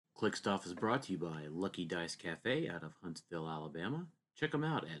Clixed Off is brought to you by Lucky Dice Cafe out of Huntsville, Alabama. Check them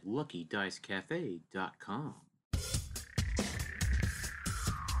out at luckydicecafe.com.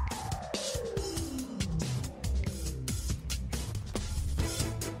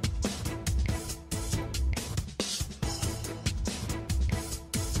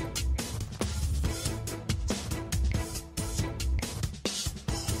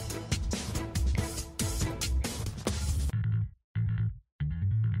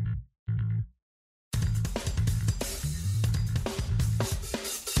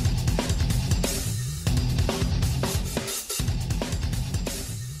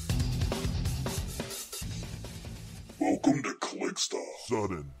 Welcome to Clixed Off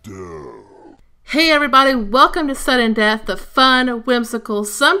Sudden Death. Hey everybody, welcome to Sudden Death, the fun, whimsical,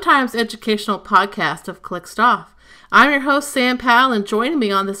 sometimes educational podcast of Clixed Off. I'm your host, Sam Powell, and joining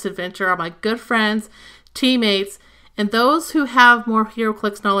me on this adventure are my good friends, teammates, and those who have more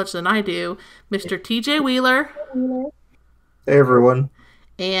HeroClix knowledge than I do, Mr. TJ Wheeler. Hey everyone.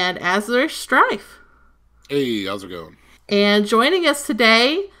 And Azler Strife. Hey, how's it going? And joining us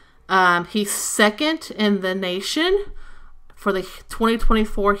today, he's second in the nation for the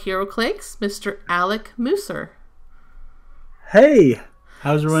 2024 HeroClix, Mr. Alec Musser. Hey,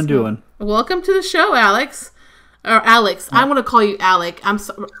 how's everyone doing? Welcome to the show, Alex. Or Alex. I want to call you Alec. I'm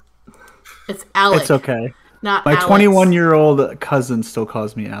sorry. It's Alec. It's okay. Not My Alex. 21-year-old cousin still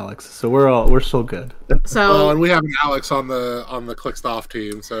calls me Alex, so we're still good. So and we have an Alex on the Clixed Off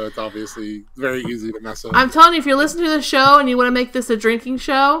team, so it's obviously very easy to mess up. I'm telling you, if you're listening to the show and you want to make this a drinking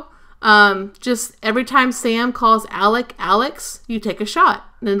show, just every time Sam calls Alec Alex, you take a shot,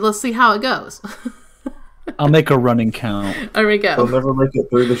 and let's see how it goes. I'll make a running count. There we go. I'll never make it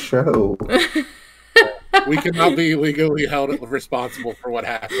through the show. We cannot be legally held responsible for what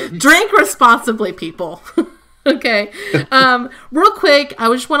happened. Drink responsibly, people. Okay. Real quick,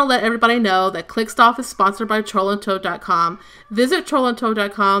 I just want to let everybody know that Clixed Off is sponsored by trollandtoad.com. Visit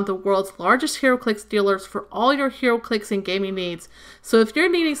trollandtoad.com, the world's largest HeroClix dealers, for all your HeroClix and gaming needs. So if you're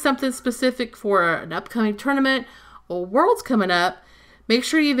needing something specific for an upcoming tournament or Worlds coming up, make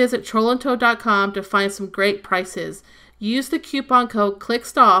sure you visit trollandtoad.com to find some great prices. Use the coupon code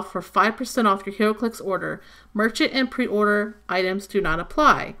CLIXEDOFF for 5% off your HeroClix order. Merchant and pre-order items do not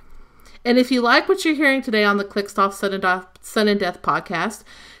apply. And if you like what you're hearing today on the Clixed Off Sudden Death podcast,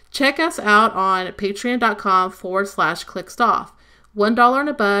 check us out on patreon.com/ClixedOff. $1 and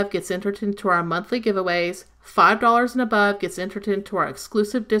above gets entered into our monthly giveaways. $5 and above gets entered into our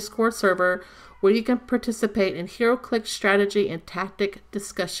exclusive Discord server where you can participate in HeroClix strategy and tactic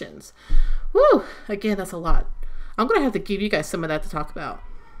discussions. Woo! Again, that's a lot. I'm going to have to give you guys some of that to talk about.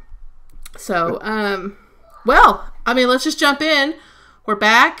 So, let's just jump in. We're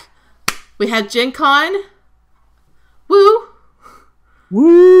back. We had Gencon. Woo!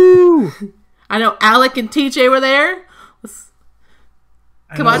 Woo! I know Alec and TJ were there.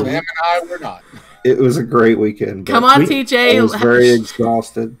 Come on. Sam and I were not. It was a great weekend. Come on, TJ. I was very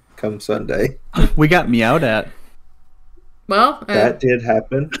exhausted come Sunday. We got meowed at. Well, That did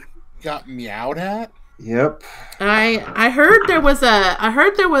happen. Got meowed at? Yep. I heard there was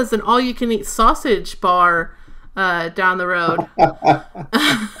an all-you-can-eat sausage bar down the road.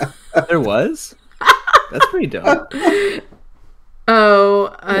 There was? That's pretty dope. Oh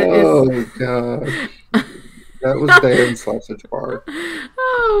God. That was Dan's sausage bar.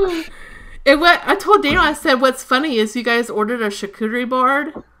 Oh. I told Daniel, I said, what's funny is you guys ordered a charcuterie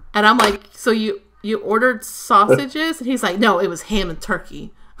board, and I'm like, so you ordered sausages? And he's like, no, it was ham and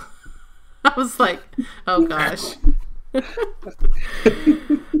turkey. I was like, oh gosh.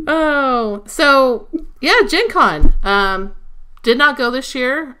 Oh, so yeah, Gencon. Did not go this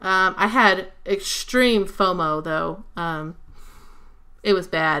year. I had extreme FOMO though. It was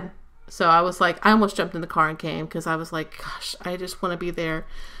bad. So I was like, I almost jumped in the car and came because I was like, gosh, I just want to be there.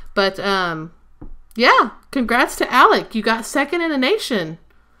 But yeah, congrats to Alec. You got second in the nation.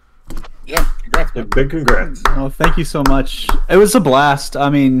 Yeah, congrats. Yeah, big congrats. Oh, thank you so much. It was a blast. I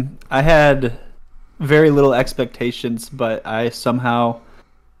mean, I had very little expectations, but I somehow,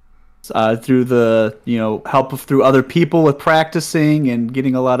 through the help through other people with practicing and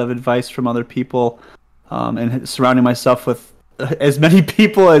getting a lot of advice from other people, and surrounding myself with as many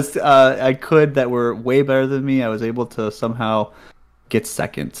people as I could that were way better than me, I was able to somehow get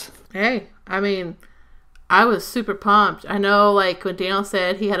second. Hey, I mean, I was super pumped. I know, like, when Daniel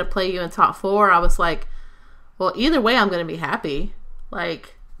said he had to play you in top 4, I was like, well, either way, I'm going to be happy.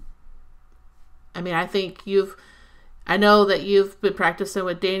 Like, I mean, I know that you've been practicing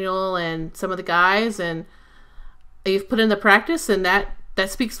with Daniel and some of the guys, and you've put in the practice, and that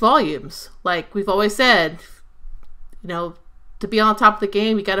speaks volumes. Like we've always said, to be on top of the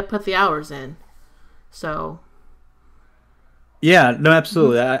game, you got to put the hours in. So. Yeah, no,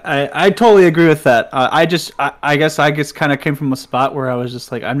 absolutely. I totally agree with that. I guess I kind of came from a spot where I was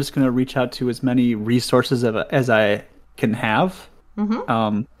just like, I'm just going to reach out to as many resources as I can have.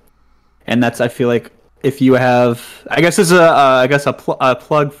 Mm-hmm. And that's, I feel like, if you have, I guess this is a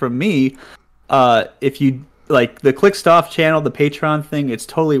plug from me. If you like the Clixed Off channel, the Patreon thing, it's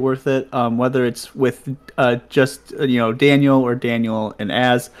totally worth it. Whether it's with just Daniel or Daniel and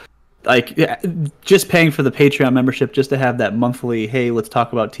Az, like just paying for the Patreon membership just to have that monthly, hey, let's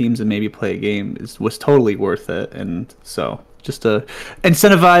talk about teams and maybe play a game was totally worth it. And so just to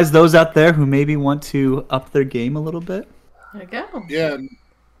incentivize those out there who maybe want to up their game a little bit. There you go. Yeah,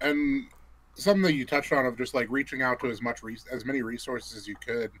 and something that you touched on of just like reaching out to as many resources as you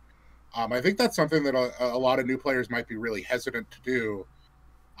could. I think that's something that a lot of new players might be really hesitant to do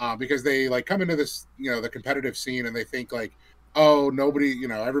because they like come into this, the competitive scene and they think like, oh, nobody,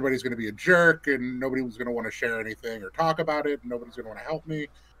 everybody's going to be a jerk and nobody's going to want to share anything or talk about it. And nobody's going to want to help me.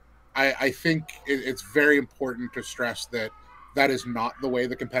 I think it's very important to stress that is not the way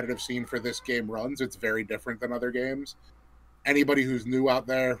the competitive scene for this game runs. It's very different than other games. Anybody who's new out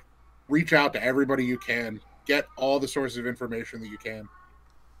there, reach out to everybody you can. Get all the sources of information that you can.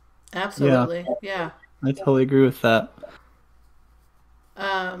 Absolutely, yeah. I totally agree with that.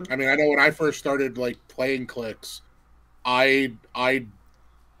 I mean, I know when I first started like playing Clix, I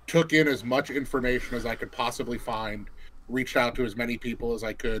took in as much information as I could possibly find, reached out to as many people as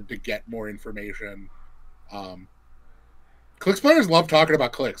I could to get more information. Clix players love talking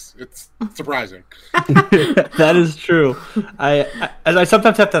about Clix. It's surprising. That is true. I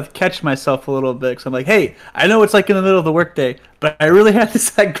sometimes have to catch myself a little bit because I'm like, hey, I know it's like in the middle of the workday, but I really had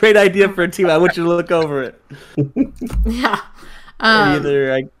this great idea for a team. I want you to look over it. Yeah.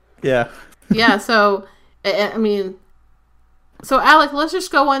 Yeah. So, I mean, Alec, let's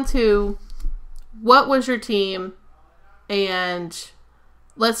just go on to what was your team, and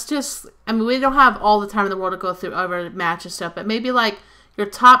let's just, I mean, we don't have all the time in the world to go through over match and stuff, but maybe like your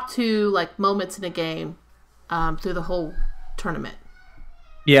top 2 like moments in a game through the whole tournament.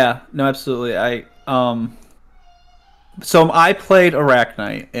 Yeah, no, absolutely. So I played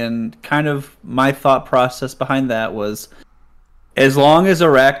Arachnite, and kind of my thought process behind that was, as long as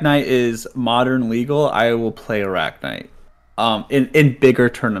Arachnite is modern legal, I will play Arachnite in bigger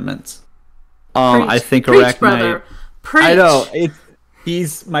tournaments. I think Arachnite. Brother. Preach. I know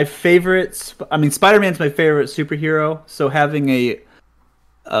he's my favorite. I mean, Spider-Man's my favorite superhero. So having a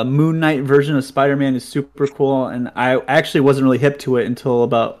Moon Knight version of Spider-Man is super cool. And I actually wasn't really hip to it until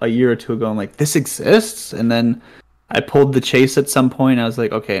about a year or two ago. I'm like, this exists, and then I pulled the chase at some point. I was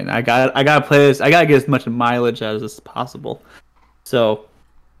like, okay, I gotta play this. I gotta get as much mileage out of this as possible. So,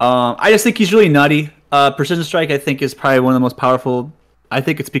 I just think he's really nutty. Precision Strike, I think, is probably one of the most powerful. I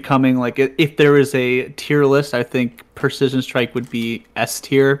think it's becoming like, if there is a tier list, I think Precision Strike would be S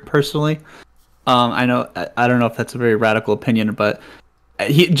tier personally. I don't know if that's a very radical opinion, but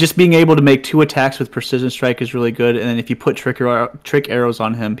he just being able to make 2 attacks with Precision Strike is really good. And then if you put trick arrows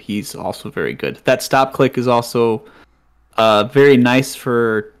on him, he's also very good. That stop click is also very nice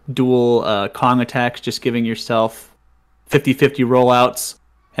for dual Kong attacks, just giving yourself 50-50 rollouts,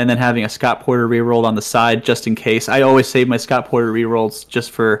 and then having a Scott Porter reroll on the side just in case. I always save my Scott Porter rerolls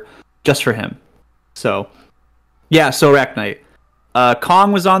just for him. So, yeah, so Arachnite.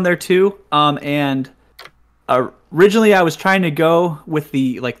 Kong was on there too, and originally I was trying to go with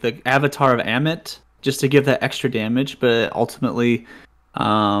the avatar of Amit just to give that extra damage, but ultimately,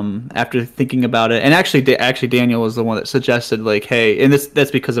 after thinking about it, and actually Daniel was the one that suggested like, hey, and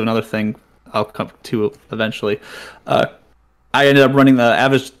that's because of another thing I'll come to eventually. I ended up running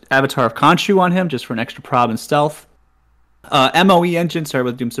the Avatar of Khonshu on him just for an extra prob and stealth. MOE engine started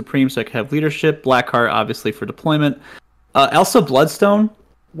with Doom Supreme so I could have leadership. Blackheart, obviously, for deployment. Elsa Bloodstone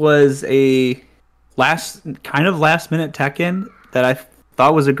was a last minute tech in that I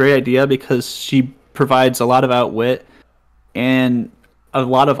thought was a great idea because she provides a lot of outwit and a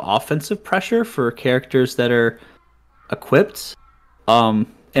lot of offensive pressure for characters that are equipped. And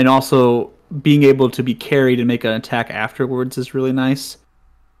also being able to be carried and make an attack afterwards is really nice.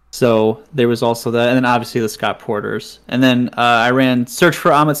 So there was also that, and then obviously the Scott Porters. And then I ran Search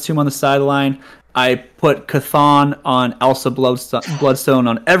for Amit's Tomb on the sideline. I put Chthon on Elsa Bloodstone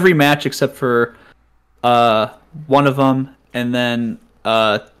on every match except for one of them. And then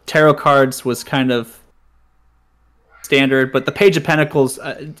Tarot Cards was kind of standard, but the Page of Pentacles,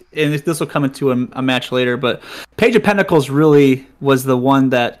 and this will come into a match later, but Page of Pentacles really was the one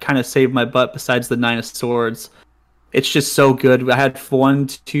that kind of saved my butt besides the Nine of Swords. it's just so good. I had 1,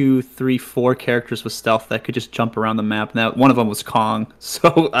 2, 3, 4 characters with stealth that could just jump around the map, and that one of them was Kong.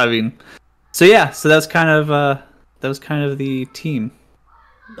 So I mean, so that's kind of the team.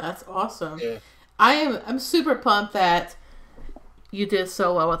 That's awesome. Yeah. I'm super pumped that you did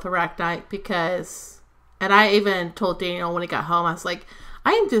so well with Arachnite because, and I even told Daniel when he got home, I was like,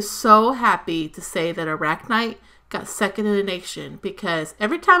 I am just so happy to say that Arachnite got second in the nation because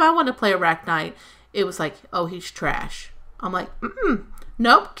every time I wanted to play Arachnite, it was like, oh, he's trash. I'm like,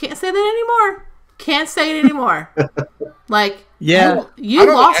 nope, can't say that anymore. Can't say it anymore. Like, yeah, you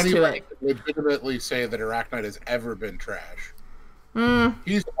lost to it. Legitimately say that Arachnite has ever been trash.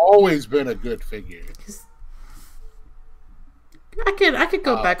 He's always been a good figure. I could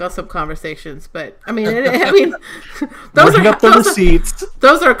go back on some conversations, but I mean, those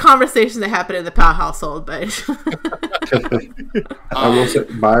are conversations that happen in the Powell household. But I will say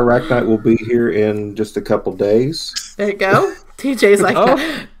my Arachnite will be here in just a couple days. There you go. TJ's like,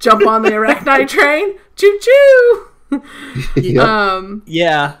 jump on the Arachnite train, choo choo.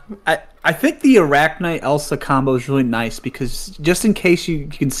 Yeah, I think the Arachnite Elsa combo is really nice because just in case you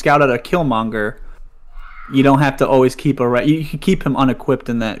can scout out a Killmonger, you don't have to always keep you can keep him unequipped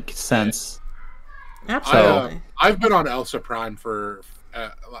in that sense. Absolutely. I've been on Elsa Prime for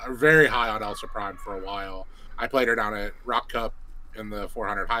very high on Elsa Prime for a while. I played her down at Rock Cup in the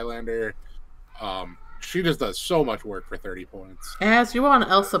 400 Highlander. She just does so much work for 30 points. As you were on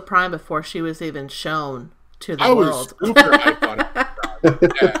Elsa Prime before she was even shown to the world. Was super hyped on it.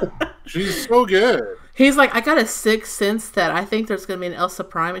 Yeah, she's so good. He's like, I got a sixth sense that I think there's going to be an Elsa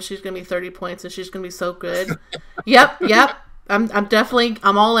Prime and she's going to be 30 points and she's going to be so good. Yep.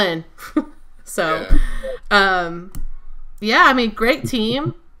 I'm all in. So, yeah, I mean, great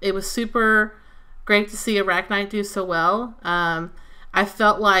team. It was super great to see Arachnite do so well. I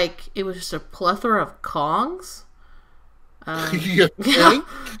felt like it was just a plethora of Kongs.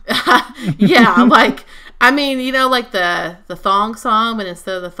 Yeah, like, I mean, you know, like the thong song, but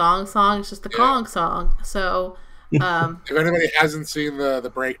instead of the thong song, it's just the Kong song. So, if anybody hasn't seen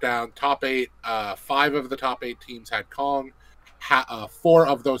the breakdown, top 8, 5 of the top 8 teams had Kong. 4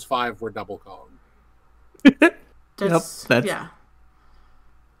 of those 5 were double Kong. Yeah.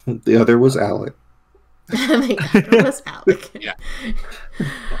 The other was Alec. The other was Alec. Yeah.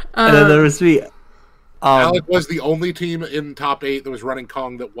 And then there was me. Alec was the only team in top 8 that was running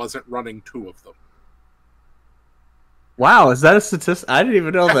Kong that wasn't running 2 of them. Wow, is that a statistic? I didn't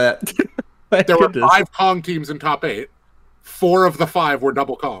even know that. There were 5 Kong teams in top 8. 4 of the 5 were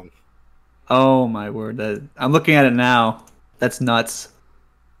double Kong. Oh my word! I'm looking at it now. That's nuts.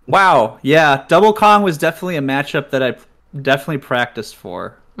 Wow, yeah, double Kong was definitely a matchup that I definitely practiced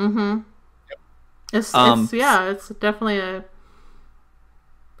for. Mm-hmm. It's definitely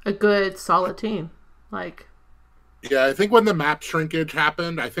a good solid team. Like, yeah, I think when the map shrinkage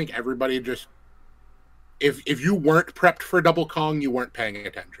happened, I think everybody just if you weren't prepped for double Kong, you weren't paying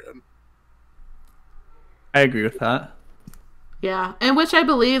attention. I agree with that. Yeah, and which I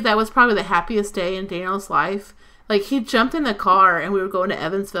believe that was probably the happiest day in Daniel's life. Like, he jumped in the car and we were going to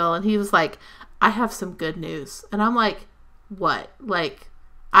Evansville and he was like, I have some good news. And I'm like, what? Like,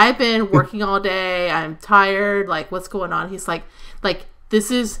 I've been working all day. I'm tired. Like, what's going on? He's like,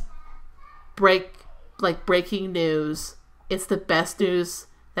 this is breaking news. It's the best news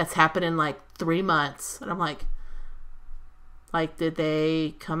that's happened in like 3 months. And I'm like, did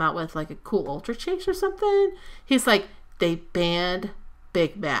they come out with like a cool Ultra Chase or something? He's like, they banned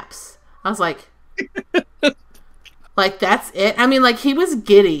big maps. I was like, like, that's it? I mean, like, he was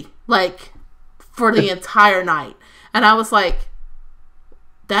giddy, like, for the entire night. And I was like,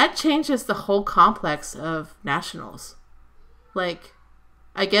 that changes the whole complex of Nationals. Like,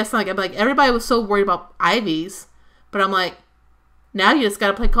 I guess, like, I'm like, everybody was so worried about Ivies, but I'm like, now you just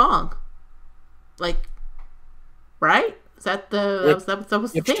gotta play Kong. Like, right? Is that that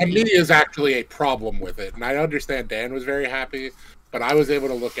was the thing? To me is actually a problem with it. And I understand Dan was very happy, but I was able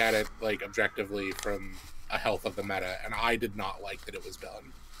to look at it, like, objectively from a health of the meta, and I did not like that it was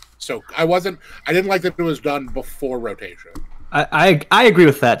done. So I didn't like that it was done before rotation. I agree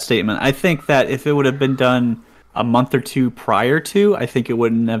with that statement. I think that if it would have been done a month or 2 prior to, I think it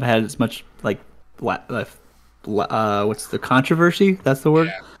wouldn't have had as much, like, what's the controversy? That's the word?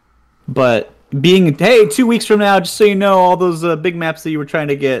 Yeah. But being, hey, 2 weeks from now, just so you know, all those big maps that you were trying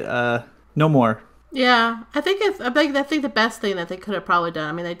to get, no more. Yeah, I think the best thing that they could have probably done,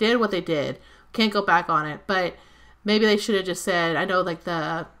 I mean, they did what they did. Can't go back on it, but maybe they should have just said, I know, like,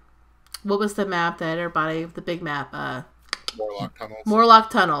 what was the map that everybody, the big map? Morlock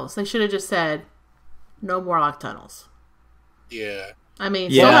Tunnels. They should have just said, no Morlock Tunnels. Yeah. I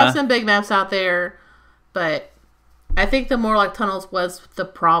mean, still have some big maps out there, but I think the more like tunnels was the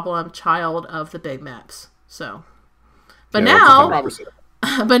problem child of the big maps. So, but Yeah, now, that's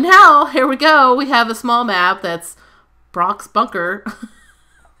but now here we go. We have a small map that's Brock's bunker.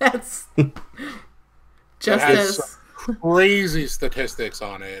 That's just It has as crazy statistics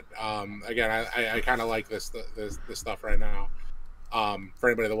on it. Again, I kind of like this stuff right now. For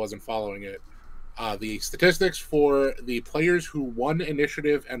anybody that wasn't following it, the statistics for the players who won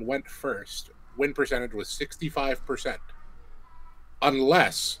initiative and went first, win percentage was 65%,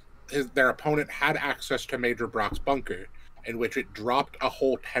 unless their opponent had access to Major Brock's bunker, in which it dropped a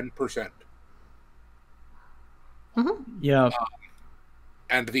whole 10%. Yeah.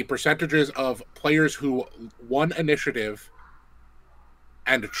 And the percentages of players who won initiative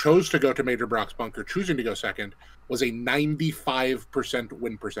and chose to go to Major Brock's bunker, choosing to go second, was a 95%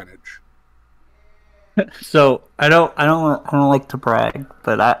 win percentage. So I don't like to brag,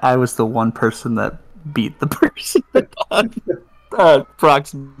 but I was the one person that beat the person on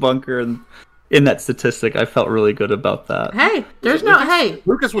Brock's bunker, and in that statistic, I felt really good about that. hey, there's no Lucas? hey.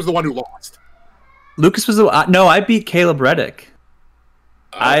 Lucas was the one who lost. Lucas was no, I beat Caleb Reddick.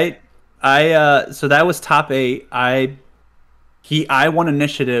 I so that was top 8. I won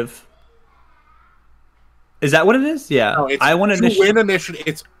initiative. Is that what it is? Yeah, No, it's I won to initiative. win initiative.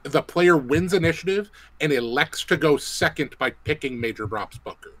 It's the player wins initiative and elects to go second by picking Major Brock's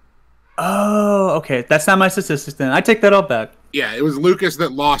bunker. Oh, okay, that's not my statistics then. I take that all back. Yeah, it was Lucas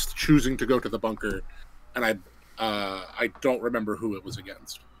that lost choosing to go to the bunker, and I don't remember who it was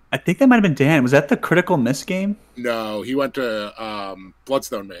against. I think that might have been Dan. Was that the critical miss game? No, he went to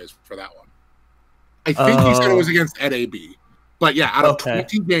Bloodstone Maze for that one. I think he said it was against Ed AB. But yeah, out of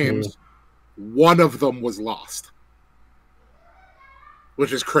 20 games, one of them was lost,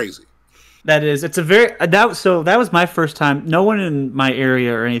 which is crazy. That is, it's a very that was my first time. No one in my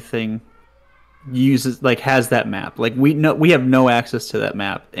area or anything has that map. Like we have no access to that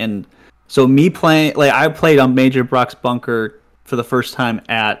map, and so me playing, like I played on Major Brock's bunker for the first time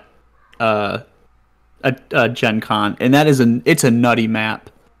at a Gencon, and it's a nutty map.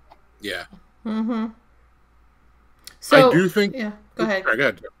 Yeah. So I do think. Yeah, go ahead. Sorry, go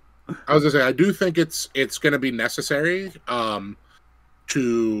ahead. I was gonna say I do think it's going to be necessary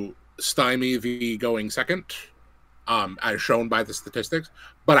to stymie the going second, as shown by the statistics.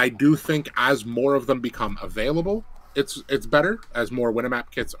 But I do think as more of them become available, it's better as more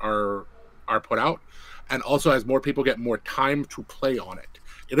Winamap kits are put out, and also as more people get more time to play on it.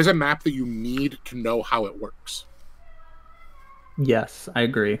 It is a map that you need to know how it works. Yes, I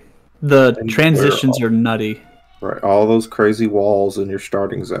agree. The transitions are nutty. Right, all those crazy walls in your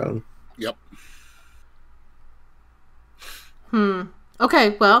starting zone. Yep.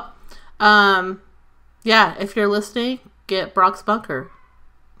 Okay, well, yeah, if you're listening, get Brock's bunker.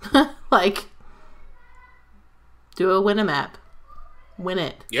 Like, do a Winamap. Win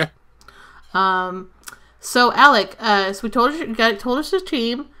it. Yeah. So Alec, so we told you told us your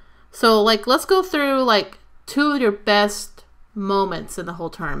team. So like, let's go through like 2 of your best moments in the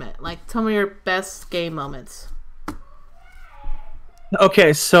whole tournament. Like, tell me your best game moments.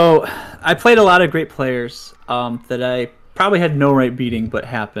 Okay, so I played a lot of great players that I probably had no right beating, but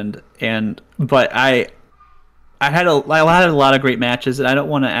happened. But I had a lot of great matches, and I don't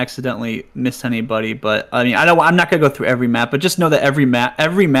want to accidentally miss anybody. But I mean, I'm not gonna go through every map, but just know that every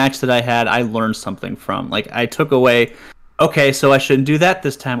match that I had, I learned something from. Like, I took away, okay, so I shouldn't do that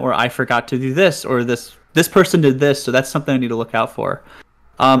this time, or I forgot to do this, or this person did this, so that's something I need to look out for.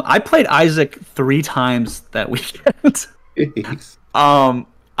 I played Isaac 3 times that weekend. Jeez.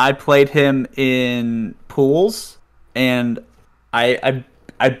 I played him in pools, and I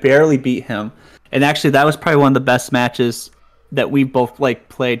barely beat him. And actually, that was probably one of the best matches that we both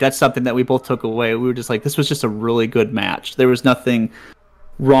played. That's something that we both took away. We were just like, this was just a really good match. There was nothing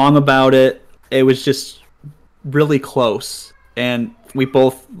wrong about it. It was just really close, and we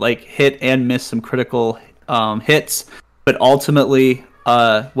both hit and missed some critical hits. But ultimately,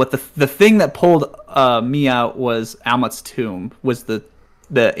 what the thing that pulled me out was Almut's Tomb. Was the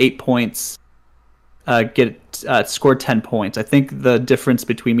 8 points. Scored 10 points. I think the difference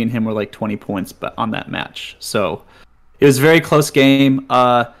between me and him were 20 points, but on that match. So it was a very close game.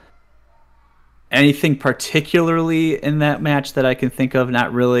 Anything particularly in that match that I can think of?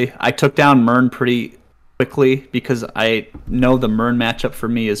 Not really. I took down Mern pretty quickly because I know the Mern matchup for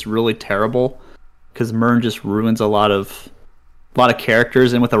me is really terrible, because Mern just ruins a lot of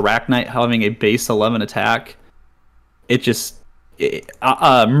characters, and with Arachnite having a base 11 attack, it just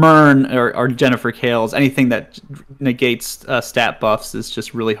Mern or Jennifer Kales, anything that negates stat buffs is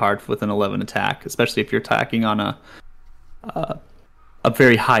just really hard with an 11 attack, especially if you're attacking on a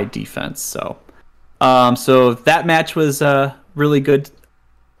very high defense. So So that match was really good.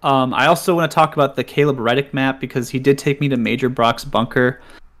 I also want to talk about the Caleb Reddick map because he did take me to Major Brock's bunker,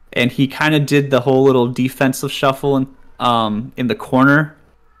 and he kind of did the whole little defensive shuffle in the corner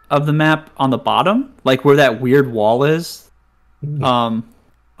of the map on the bottom, like where that weird wall is, on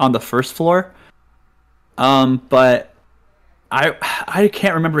the first floor. But I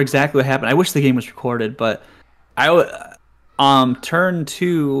can't remember exactly what happened. I wish the game was recorded, but turn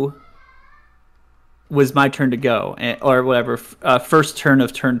 2 was my turn to go, or whatever. First turn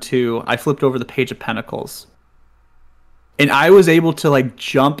of turn 2, I flipped over the Page of Pentacles, and I was able to like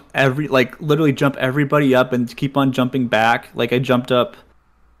literally jump everybody up and keep on jumping back. Like I jumped up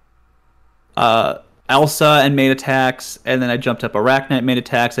Elsa and made attacks, and then I jumped up Arachnite, made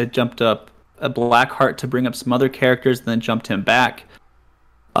attacks. I jumped up a Blackheart to bring up some other characters, and then jumped him back.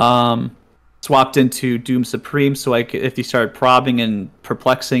 Swapped into Doom Supreme, so I could, if he started probing and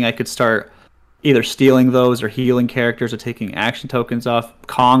perplexing, I could start either stealing those or healing characters or taking action tokens off.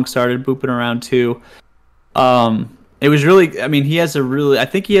 Kong started booping around too. It was really, I mean, I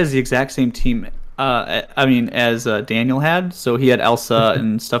think he has the exact same team, as Daniel had. So he had Elsa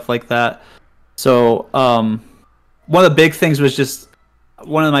and stuff like that. So one of the big things is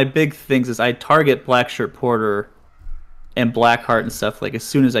I target Blackshirt Porter and Blackheart and stuff like as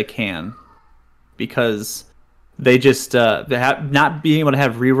soon as I can, because they just not being able to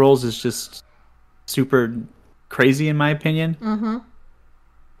have rerolls is just super crazy in my opinion. Mm-hmm.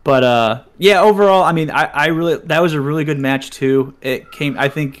 But yeah, overall, I mean, I really, that was a really good match too. It came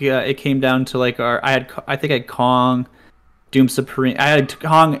down to like I had Kong, Doom Supreme. I had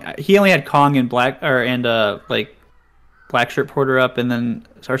Kong. He only had Kong and like Blackshirt Porter up, and then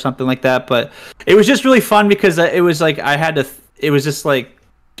or something like that. But it was just really fun because it was like it was just like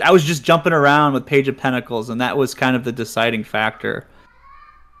I was just jumping around with Page of Pentacles, and that was kind of the deciding factor.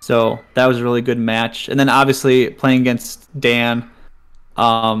 So that was a really good match. And then obviously playing against Dan.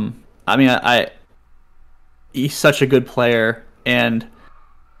 I mean, he's such a good player, and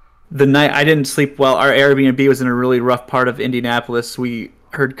the night I didn't sleep well. Our Airbnb was in a really rough part of Indianapolis. We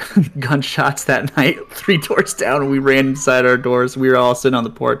heard gunshots that night 3 doors down, and we ran inside our doors. We were all sitting on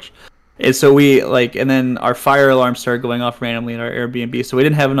the porch, and so and then our fire alarm started going off randomly in our Airbnb, so we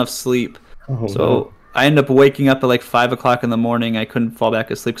didn't have enough sleep. So I ended up waking up at like 5 o'clock in the morning. I couldn't fall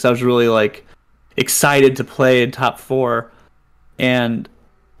back asleep because I was really like excited to play in top 4. And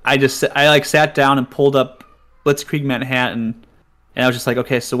I sat down and pulled up Blitzkrieg Manhattan, and I was just like,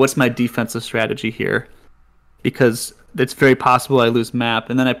 okay, so what's my defensive strategy here? Because it's very possible I lose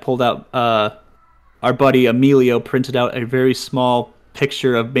map. And then I pulled out our buddy Emilio printed out a very small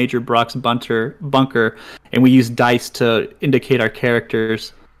picture of Major Brock's bunker, and we used dice to indicate our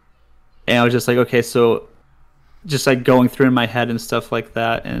characters. And I was just like, okay, so just like going through in my head and stuff like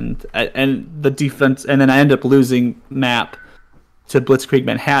that, and the defense, and then I ended up losing map to Blitzkrieg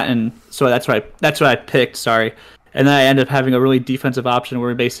Manhattan, so that's what I picked. Sorry, and then I ended up having a really defensive option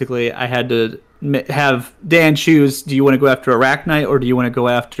where basically I had to have Dan choose: do you want to go after Arachnite or do you want to go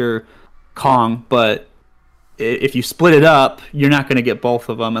after Kong? But if you split it up, you're not going to get both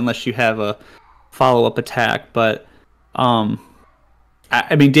of them unless you have a follow-up attack. But I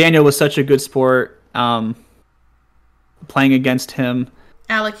mean, Daniel was such a good sport. Playing against him,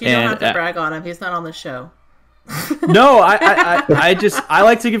 Alec, you don't have to brag on him. He's not on the show. No, I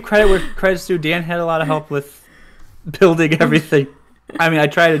like to give credit where credit's due. Dan had a lot of help with building everything. I mean, I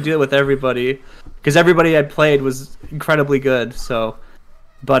try to do it with everybody because everybody I played was incredibly good. So,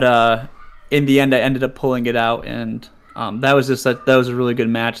 but in the end, I ended up pulling it out, and that was a really good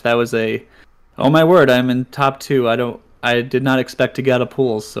match. That was oh my word, I'm in top 2. I did not expect to get out of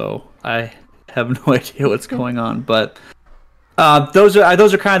pools, so I have no idea what's going on. But those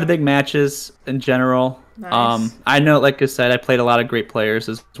are kind of the big matches in general. Nice. I know, like I said, I played a lot of great players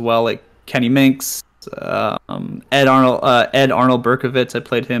as well, like Kenny Minks, Ed Arnold Berkovitz. I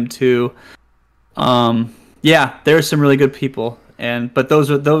played him too. Yeah, there are some really good people, but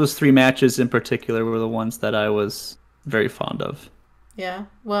those 3 matches in particular were the ones that I was very fond of. Yeah,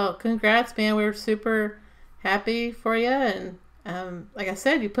 well, congrats, man. We were super happy for you, and like I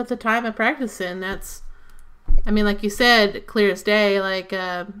said, you put the time and practice in. That's, I mean, like you said, clear as day. Like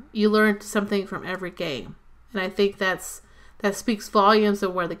you learned something from every game, and I think that speaks volumes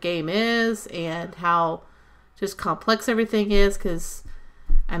of where the game is and how just complex everything is. Because,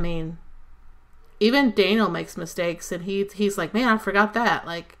 I mean, even Daniel makes mistakes, and he's like, man, I forgot that.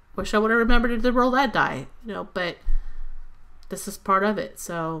 Like, wish I would have remembered to roll that die, But this is part of it.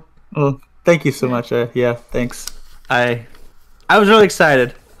 So, well, thank you so much. Yeah, thanks. I was really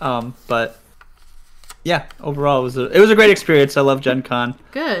excited. But yeah, overall it was a great experience. I love Gencon.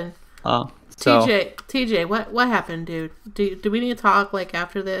 Good. So, TJ, what happened, dude? Do we need to talk like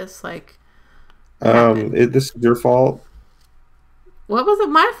after this? Like, this is your fault. what was it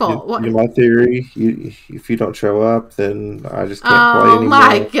my fault? What? My theory, if you don't show up, then I just can't play Oh anymore.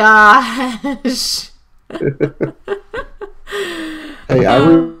 my gosh! Hey, I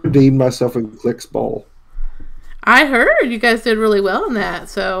redeemed myself in Clixed Bowl. I heard you guys did really well in that,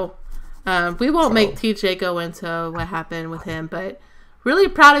 so we won't make TJ go into what happened with him, but really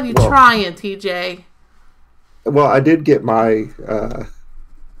proud of you trying, TJ. Well, I did get my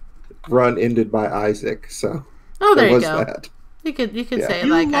run ended by Isaac, so there you was go. that. You could say it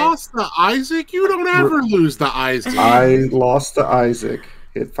You like lost to Isaac? You don't ever lose to Isaac. I lost to Isaac.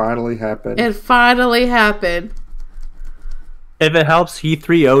 It finally happened. It finally happened. if it helps, he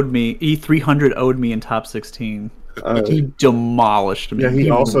 300 owed me in top 16. He demolished me. Yeah,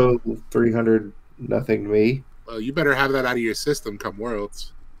 he also 300 nothing me. Well, you better have that out of your system come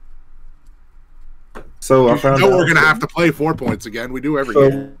Worlds. So I found out we're going to have to play 4 points again. We do every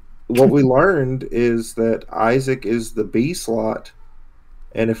year. What we learned is that Isaac is the B slot,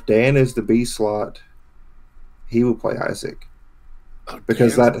 and if Dan is the B slot, he will play Isaac.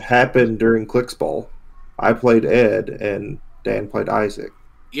 Because that happened during Clixed Bowl. I played Ed, and Dan played Isaac.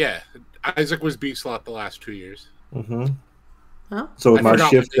 Yeah, Isaac was B slot the last 2 years. Mm-hmm. Oh. So with my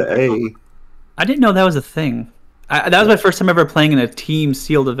shift to A... I didn't know that was a thing. That was my first time ever playing in a team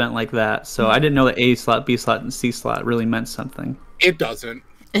sealed event like that, so I didn't know that A slot, B slot, and C slot really meant something. It doesn't.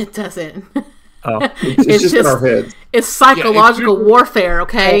 It doesn't. Oh, it's just in our heads. It's psychological warfare,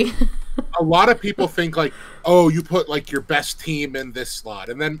 okay? A lot of people think like, oh, you put like your best team in this slot,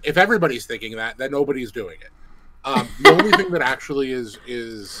 and then if everybody's thinking that, then nobody's doing it. The only thing that actually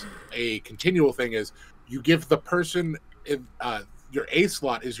is a continual thing is you give the person in your A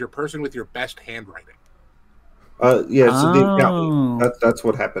slot is your person with your best handwriting. Yeah, so the accountant, that's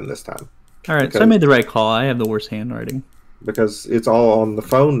what happened this time. All right, so I made the right call. I have the worst handwriting. Because it's all on the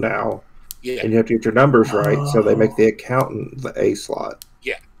phone now, and you have to get your numbers right, so they make the accountant the A slot.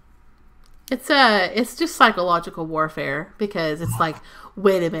 Yeah. It's just psychological warfare, because it's like,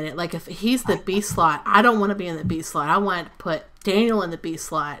 wait a minute, like if he's the B slot, I don't want to be in the B slot. I want to put Daniel in the B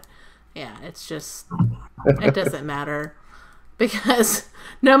slot. Yeah, it's just, it doesn't matter. Because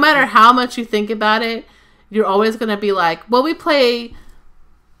no matter how much you think about it, you're always going to be like, well, we play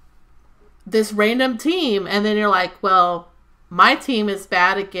this random team, and then you're like, well, my team is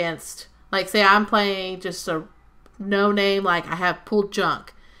bad against, like, say I'm playing just a no name, like I have pulled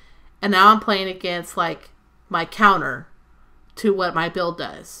junk, and now I'm playing against like my counter to what my build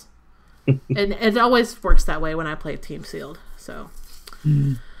does. And it always works that way when I play team sealed. So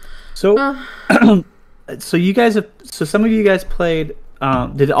so you guys have, so some of you guys played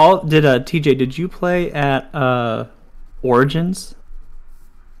TJ, did you play at Origins?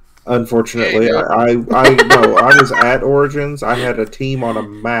 Unfortunately, I was at Origins. I had a team on a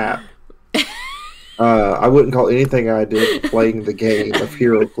map. I wouldn't call anything I did playing the game of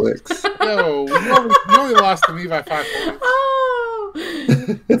HeroClix. No, you only lost to me by 5 points. Oh,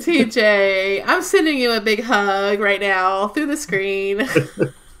 TJ, I'm sending you a big hug right now through the screen.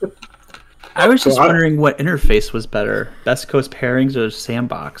 I was just wondering what interface was better, Best Coast Pairings or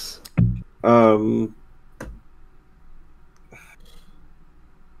Sandbox?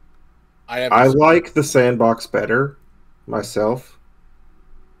 I like the Sandbox better myself.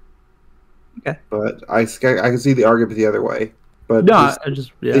 Okay. But I can see the argument the other way. But no,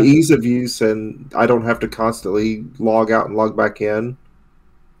 the ease of use, and I don't have to constantly log out and log back in.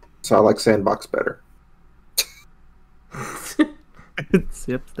 So I like Sandbox better.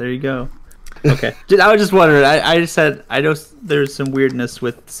 Yep, there you go. Okay. I was just wondering. I just said, I know there's some weirdness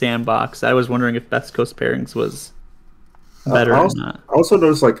with Sandbox. I was wondering if Best Coast Pairings was better or not. I also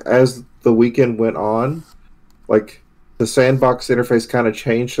noticed, like, as the weekend went on, like, the Sandbox interface kind of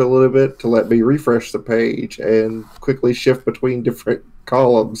changed a little bit to let me refresh the page and quickly shift between different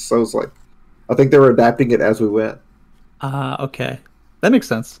columns. So it's like, I think they were adapting it as we went. Okay. That makes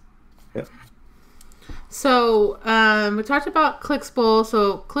sense. Yeah. So, we talked about Clixed Bowl.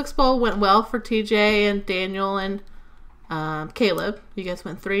 So, Clixed Bowl went well for TJ and Daniel and Caleb. You guys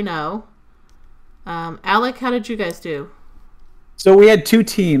went 3-0. Alec, how did you guys do? So we had two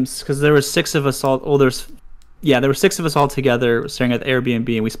teams because there were 6 of us all. Well, there were 6 of us all together staying at the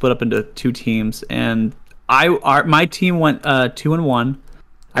Airbnb, and we split up into 2 teams. And my team went 2-1.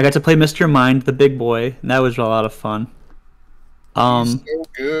 I got to play Mr. Mind, the big boy, and that was a lot of fun. He's so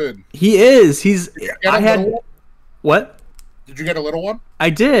good. He is. What? Did you get a little one?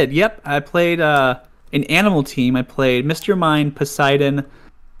 I did. Yep. I played an animal team. I played Mr. Mind, Poseidon,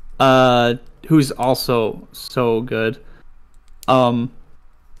 who's also so good.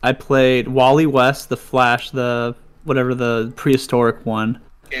 I played Wally West, the Flash, the whatever the prehistoric one.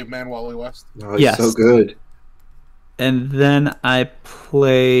 Caveman Wally West. Oh, he's so good. And then I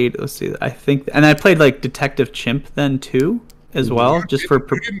played. Let's see. I played like Detective Chimp then too, as well. You didn't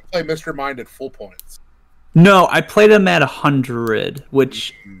play Mr. Mind at full points. No, I played him at 100,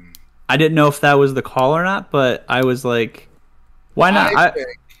 which I didn't know if that was the call or not. But I was like, why not?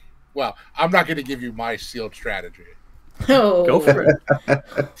 Well, I'm not going to give you my sealed strategy. Oh. Go for it.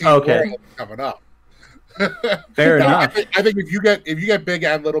 Okay. Coming up. Fair enough. I think if you get big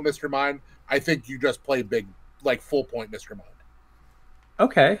and little Mr. Mind, I think you just play big, like full point Mr. Mind.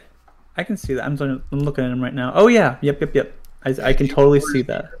 Okay, I can see that. I'm looking at him right now. Oh yeah, yep. I can totally see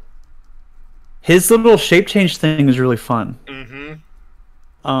that. His little shape change thing is really fun. Mm-hmm.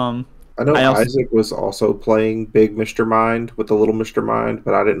 I know Isaac was also playing Big Mr. Mind with the Little Mr. Mind,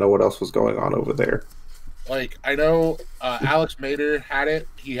 but I didn't know what else was going on over there. Like, I know Alex Mater had it.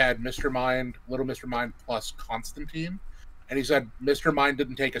 He had Mr. Mind, Little Mr. Mind plus Constantine. And he said Mr. Mind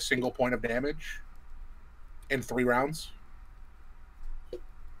didn't take a single point of damage in 3 rounds.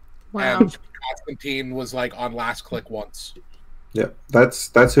 Wow. And Constantine was like on last click once. Yep,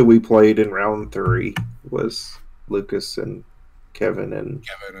 that's who we played in round 3 was Lucas and Kevin and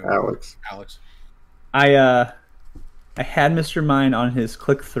Alex. I had Mr. Mind on his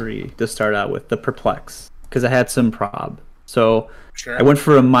click 3 to start out with, the Perplex, because I had some prob. So I went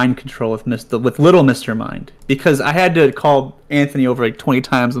for a mind control with Little Mr. Mind because I had to call Anthony over like 20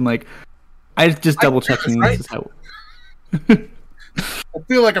 times. I'm like, I just double checking. Right? I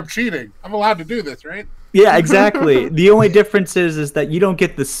feel like I'm cheating. I'm allowed to do this, right? Yeah, exactly. The only difference is that you don't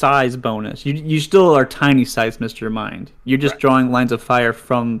get the size bonus. You still are tiny size Mr. Mind. You're just drawing lines of fire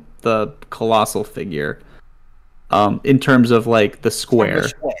from the colossal figure. In terms of like the square.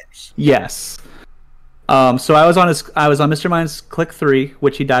 Yes. So I was on Mr. Mind's click 3,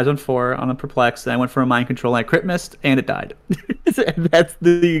 which he dies on 4 on a perplex, and I went for a mind control and I crit missed and it died. That's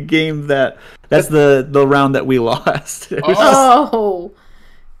the game that's the round that we lost. Oh.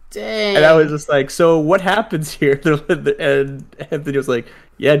 Dang. And I was just like, so what happens here? And Anthony was like,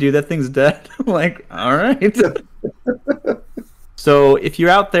 yeah, dude, that thing's dead. I'm like, all right. So if you're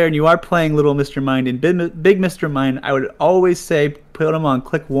out there and you are playing Little Mr. Mind and Big Mr. Mind, I would always say put them on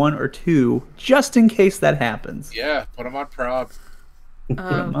click 1 or 2, just in case that happens. Yeah, put them on prob.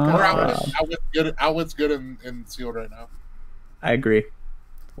 Outwit's good in sealed right now. I agree.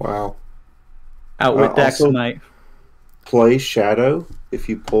 Wow. Outwit Dex tonight. Play Shadow if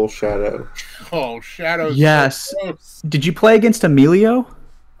you pull Shadow. Oh, Shadow. Yes. So did you play against Emilio?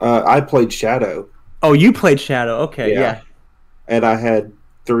 I played Shadow. Oh, you played Shadow. Okay, yeah. And I had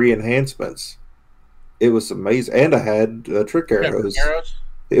 3 enhancements. It was amazing. And I had trick arrows.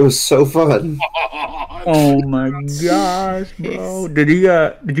 It was so fun. Oh my gosh, bro. Did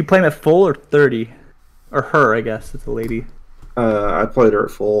you play him at full or 30? Or her, I guess. It's a lady. I played her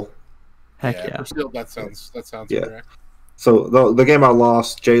at full. Heck yeah. That sounds correct. So the game I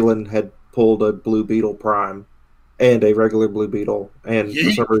lost, Jalen had pulled a Blue Beetle Prime and a regular Blue Beetle, and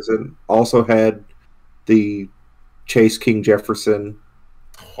for some reason also had the Chase King Jefferson.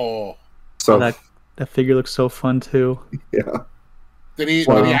 Oh, so that figure looks so fun too. Yeah. Did he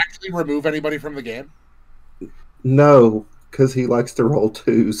actually remove anybody from the game? No, because he likes to roll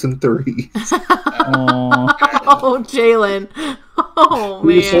 2s and 3s. Oh, Jalen. Oh,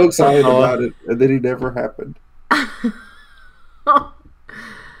 man. He was so excited about it, and then he never happened.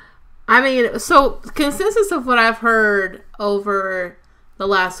 I mean, so consensus of what I've heard over the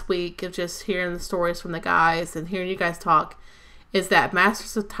last week of just hearing the stories from the guys and hearing you guys talk is that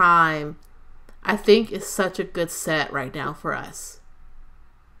Masters of Time, I think, is such a good set right now for us.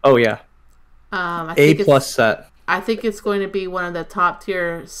 Oh yeah, A+ set. I think it's going to be one of the top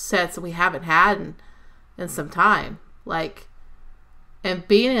tier sets that we haven't had in some time. Like, and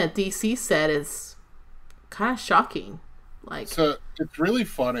being in a DC set is kind of shocking. Like, so it's really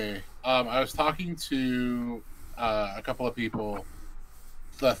funny. I was talking to a couple of people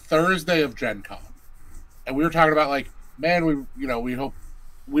the Thursday of Gencon, and we were talking about like, man, we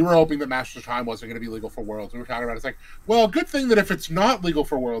were hoping that Masters of Time wasn't going to be legal for Worlds. We were talking about it's like, well, good thing that if it's not legal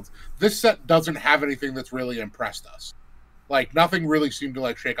for Worlds, this set doesn't have anything that's really impressed us. Like, nothing really seemed to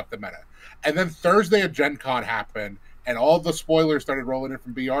like shake up the meta. And then Thursday at Gen Con happened, and all the spoilers started rolling in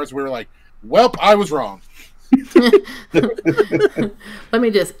from BRs. We were like, welp, I was wrong. Let me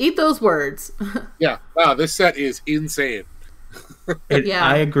just eat those words. Yeah. Wow, this set is insane. Yeah.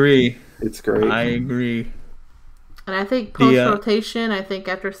 I agree. It's great. I agree. And I think post-rotation, I think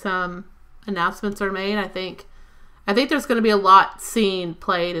after some announcements are made, I think there's going to be a lot seen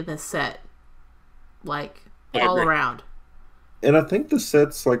played in this set. Like, all around. And I think the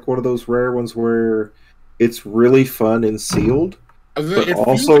set's like one of those rare ones where it's really fun and sealed, but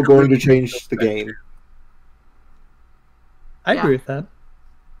also going to change the game. I agree with that.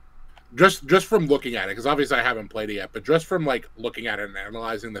 Just from looking at it, because obviously I haven't played it yet, but just from like looking at it and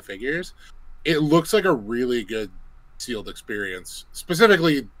analyzing the figures, it looks like a really good sealed experience.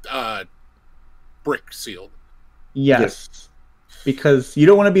 Specifically, brick sealed. Yes. Because you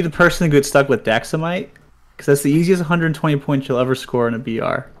don't want to be the person who gets stuck with Daxamite, because that's the easiest 120 points you'll ever score in a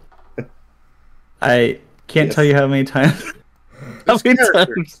BR. I can't tell you how many times. This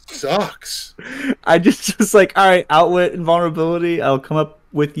character sucks. I just like, all right, outwit and vulnerability. I'll come up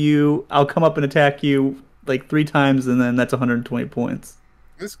with you. I'll come up and attack you like 3 times, and then that's 120 points.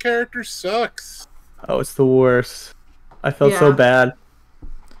 This character sucks. Oh, it's the worst. I felt so bad.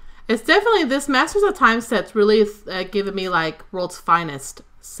 It's definitely, this Masters of Time set's really giving me like World's Finest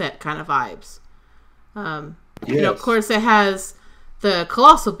set kind of vibes. You know, of course it has the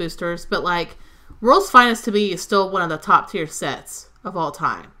Colossal boosters, but like World's Finest to me is still one of the top tier sets of all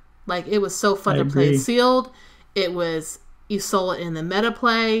time. Like, it was so fun to play sealed. It was, you saw it in the meta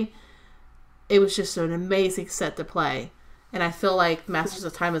play. It was just an amazing set to play. And I feel like Masters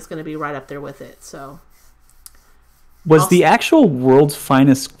of Time is going to be right up there with it. So, was the actual World's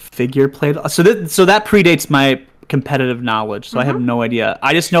Finest figure played? So that predates my competitive knowledge. So I have no idea.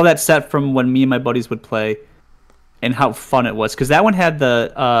 I just know that set from when me and my buddies would play, and how fun it was. Because that one had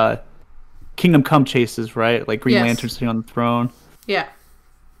the Kingdom Come chases, right? Like Green Lantern sitting on the throne. Yeah.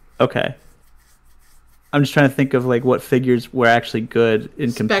 Okay. I'm just trying to think of like what figures were actually good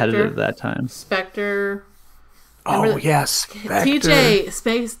in competitive that time. Spectre. Oh yes,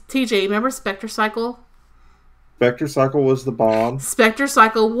 TJ, remember Spectre Cycle? Spectre Cycle was the bomb. Spectre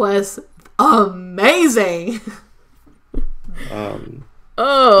Cycle was amazing. I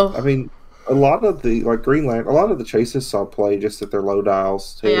mean, a lot of the Green Lantern, a lot of the chases saw play just at their low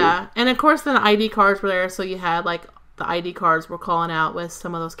dials too. Yeah, and of course the ID cards were there, so you had like the ID cards were calling out with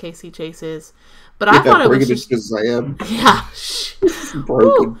some of those KC chases. But I thought it was just Shazam. Yeah,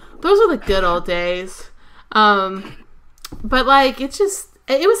 Ooh, those were the good old days. But like it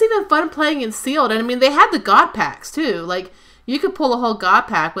was even fun playing in sealed, and I mean they had the God packs too. Like you could pull a whole God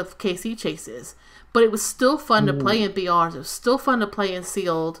pack with KC chases, but it was still fun to play in BRs. It was still fun to play in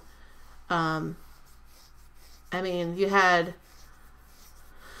sealed. I mean you had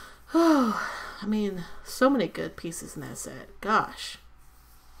so many good pieces in that set. Gosh.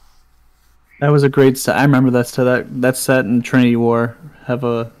 That was a great set. I remember that set. That set and Trinity War have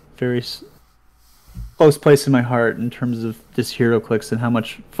a very close place in my heart in terms of this HeroClix and how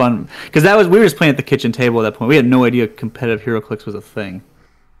much fun. Because we were just playing at the kitchen table at that point. We had no idea competitive HeroClix was a thing.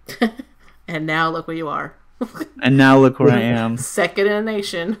 And now look where you are. And now look where I am. Second in the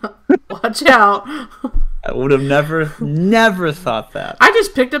nation. Watch out. I would have never thought that. I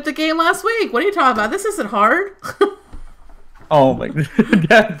just picked up the game last week. What are you talking about? This isn't hard. Oh my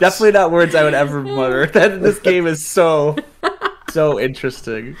god. Definitely not words I would ever mutter. This game is so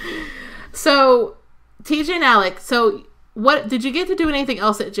interesting. So, TJ and Alec, so what did you get to do anything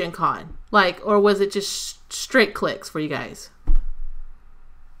else at Gencon? Like, or was it just straight clicks for you guys?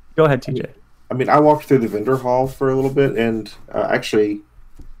 Go ahead, TJ. I mean, I walked through the vendor hall for a little bit, and actually,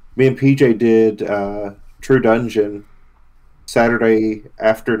 me and PJ did True Dungeon Saturday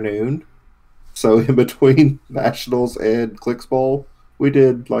afternoon. So in between Nationals and Clicks Bowl, we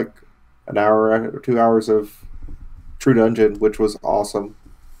did like an hour or 2 hours of True Dungeon, which was awesome.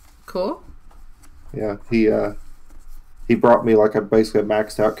 Cool. Yeah, he brought me like basically a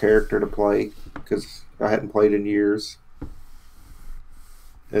maxed out character to play because I hadn't played in years,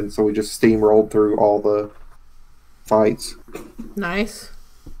 and so we just steamrolled through all the fights. Nice.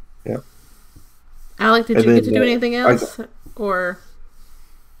 Yeah. Alec, did you get to do anything else, or?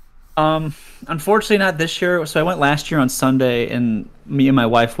 Unfortunately not this year. So I went last year on Sunday, and me and my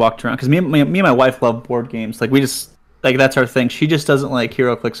wife walked around because me and my wife love board games. Like we just that's our thing. She just doesn't like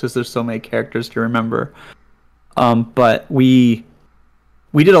HeroClix because there's so many characters to remember. But we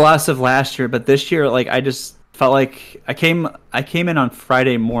did a lot of stuff last year, but this year I just felt like I came in on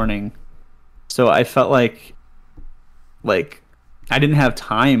Friday morning, so I felt like I didn't have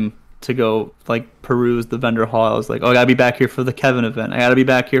time to go peruse the vendor hall. I was like, oh, I gotta be back here for the Kevin event. I gotta be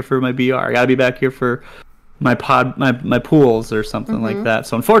back here for my BR. I gotta be back here for my pools or something like that.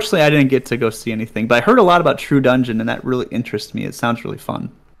 So unfortunately, I didn't get to go see anything. But I heard a lot about True Dungeon, and that really interests me. It sounds really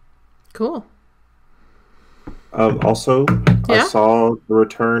fun. Cool. Also, I saw the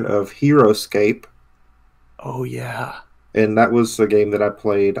return of HeroScape. Oh yeah, and that was a game that I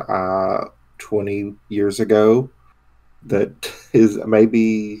played 20 years ago. That is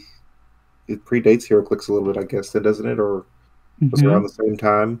maybe. It predates HeroClix a little bit, I guess, doesn't it? Or was around the same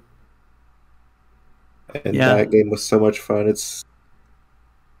time. And that game was so much fun. It's,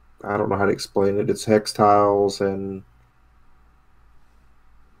 I don't know how to explain it. It's hex tiles and.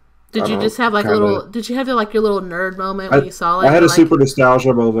 Did you just have like a little? Did you have like your little nerd moment when you saw it? I had a super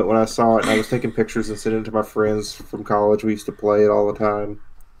nostalgia moment when I saw it, and I was taking pictures and sending it to my friends from college. We used to play it all the time.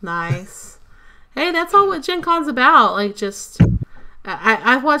 Nice. Hey, that's all what Gen Con's about. Like, just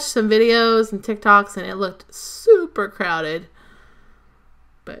I've watched some videos and TikToks, and it looked super crowded.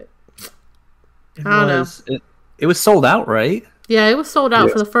 But I don't know. It was sold out, right? Yeah, it was sold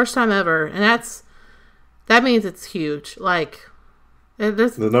out for the first time ever, and that means it's huge. Like.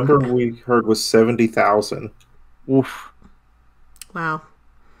 The number we heard was 70,000. Oof! Wow,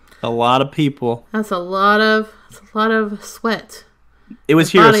 a lot of people. That's a lot of sweat. It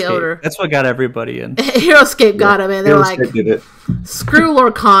was HeroScape. That's what got everybody in. HeroScape got them in. They're like, did it. Screw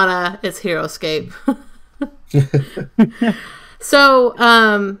Lorcana, it's HeroScape.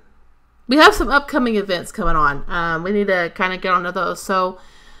 So, we have some upcoming events coming on. We need to kind of get onto those. So,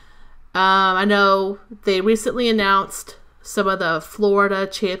 I know they recently announced some of the Florida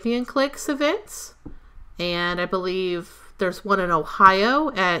Champion Clix events, and I believe there's one in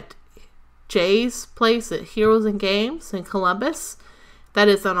Ohio at Jay's place at Heroes and Games in Columbus. That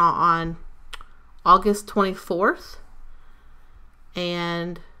is on August 24th,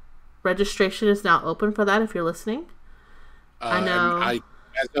 and registration is now open for that if you're listening. I know.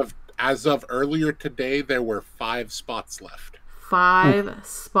 As of earlier today, there were 5 spots left. 5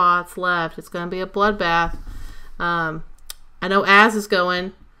 spots left. It's going to be a bloodbath. I know Az is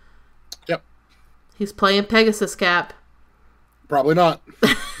going. Yep. He's playing Pegasus Cap. Probably not.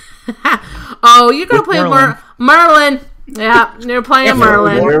 Oh, you're going to play Merlin. Yeah, you're playing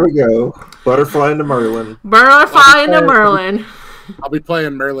Merlin. There we go. Butterfly into Merlin. Butterfly into Merlin. I'll be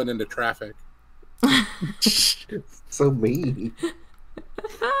playing Merlin into traffic. So mean.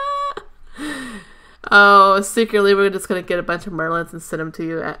 Oh, secretly we're just going to get a bunch of Merlins and send them to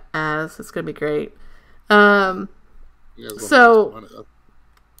you as. It's going to be great. So,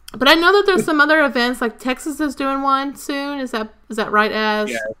 but I know that there's some other events, like Texas is doing one soon. Is that right, Az?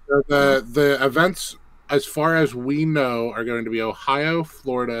 Yeah. So the events, as far as we know, are going to be Ohio,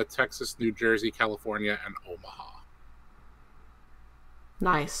 Florida, Texas, New Jersey, California, and Omaha.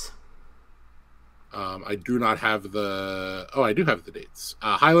 Nice. I do not have the. Oh, I do have the dates.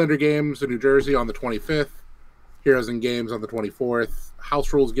 Highlander Games in New Jersey on the 25th. Heroes and Games on the 24th.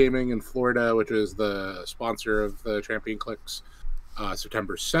 House Rules Gaming in Florida, which is the sponsor of the Champion Clix,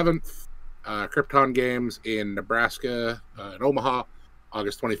 September 7th. Krypton Games in Nebraska, in Omaha,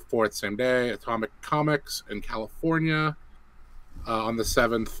 August 24th, same day. Atomic Comics in California on the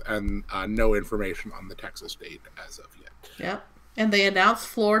 7th, and no information on the Texas date as of yet. Yep. And they announced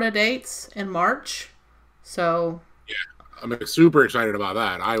Florida dates in March. So... Yeah. I'm super excited about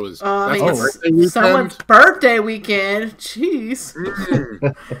that. I was. Someone's birthday weekend. Jeez.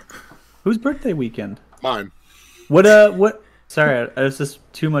 Whose birthday weekend? Mine. What? Sorry, it's just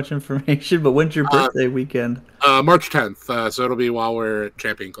too much information. But when's your birthday weekend? March 10th. So it'll be while we're at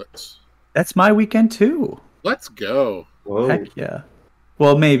Champion Clix. That's my weekend too. Let's go. Whoa. Heck yeah.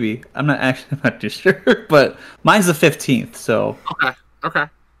 Well, maybe. I'm not too sure, but mine's the 15th. So. Okay.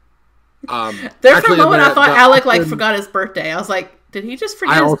 There for a moment I thought Alec forgot his birthday. I was like, did he just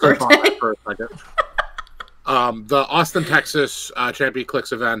forget his birthday? Thought that for a second. The Austin, Texas Champion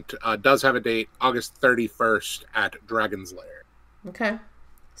Clix event does have a date, August 31st at Dragon's Lair. Okay.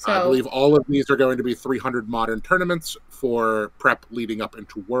 So I believe all of these are going to be 300 modern tournaments for prep leading up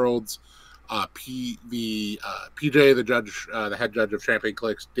into Worlds. PJ, the head judge of Champion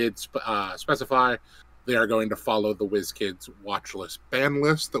Clix, did specify they are going to follow the WizKids watch list ban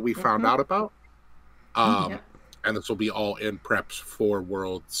list that we found out about. And this will be all in preps for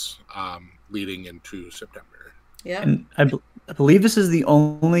Worlds leading into September. Yeah. And I believe this is the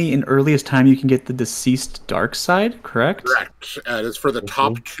only and earliest time you can get the deceased dark side, correct? Correct. It's for the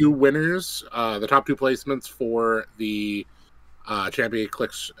top 2 winners, the top 2 placements for the Champion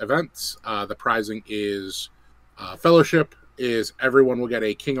Clix events. The prizing is Fellowship is everyone will get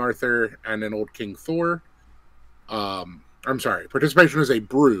a King Arthur and an Old King Thor. I'm sorry, participation is a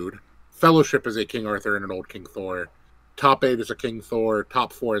Brood. Fellowship is a King Arthur and an Old King Thor. Top 8 is a King Thor.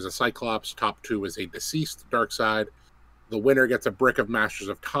 Top 4 is a Cyclops. Top 2 is a Deceased Darkseid. The winner gets a Brick of Masters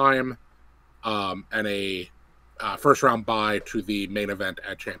of Time and a first round bye to the main event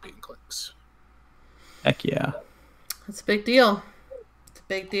at Champion Clix. Heck yeah. That's a big deal. It's a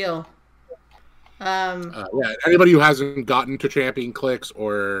big deal. Anybody who hasn't gotten to Champion Clix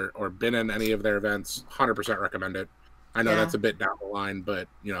or been in any of their events, 100% recommend it. I know that's a bit down the line, but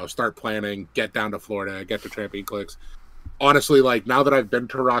start planning, get down to Florida, get to Champion Clix. honestly, like, now that I've been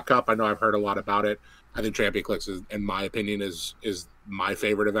to Rock Cup, I know I've heard a lot about it. I think HeroClix is, in my opinion, is my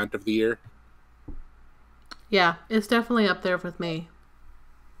favorite event of the year. Yeah, it's definitely up there with me.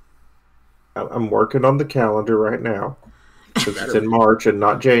 I'm working on the calendar right now. Because it's in March and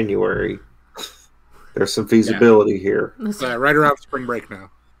not January. There's some feasibility here. Right around spring break now.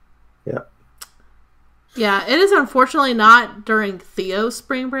 Yeah. Yeah, it is unfortunately not during Theo's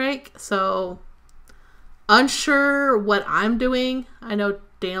spring break, so unsure what I'm doing. I know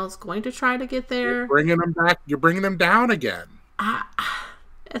Daniel's going to try to get there. You're bringing them back. You're bringing them down again. We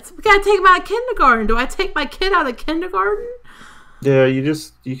gotta take him out of kindergarten. Do I take my kid out of kindergarten? Yeah,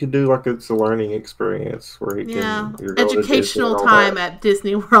 you can do like it's a learning experience where he can educational time at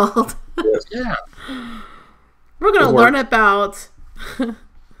Disney World. Yes. Yeah, we're gonna learn about.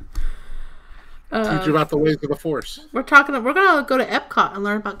 Teach you about the ways of the Force. We're gonna go to Epcot and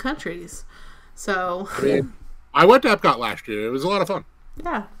learn about countries. So I mean, I went to Epcot last year. It was a lot of fun.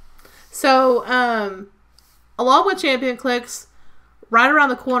 Yeah. So along with Champion Clicks, right around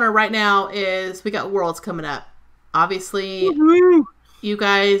the corner right now is we got Worlds coming up. Obviously, you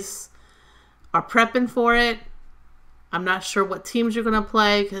guys are prepping for it. I'm not sure what teams you're going to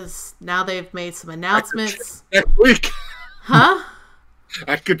play because now they've made some announcements. Next week. Huh?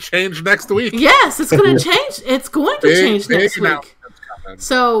 That could change next week. Yes, it's going to change. It's going to change next week.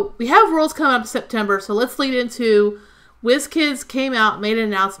 So we have Worlds coming up in September. So let's lead into WizKids came out, made an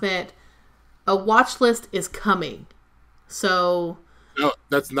announcement. A watch list is coming. So no,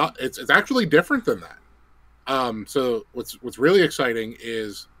 that's not. It's actually different than that. So what's really exciting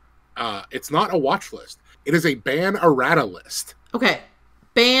is it's not a watch list. It is a ban errata list. Okay,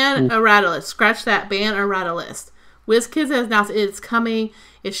 ban errata list. Scratch that. Ban errata list. WizKids has announced it's coming.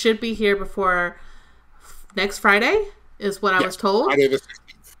 It should be here before next Friday, is what I was told. Friday the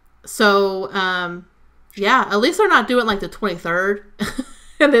 16th. So, yeah, at least they're not doing like the 23rd.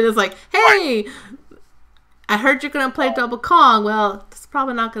 And then it's like, hey, I heard you're going to play Double Kong. Well, it's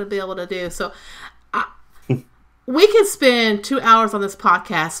probably not going to be able to do. So, we could spend 2 hours on this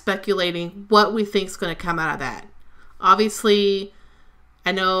podcast speculating what we think is going to come out of that. Obviously,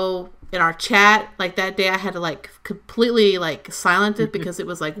 I know in our chat, like that day I had to like completely like silence it because it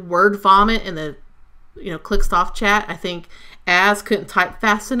was like word vomit in the, Clixed Off chat. I think Az couldn't type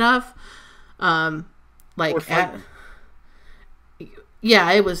fast enough. Yeah,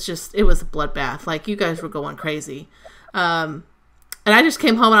 it was a bloodbath. Like you guys were going crazy. And I just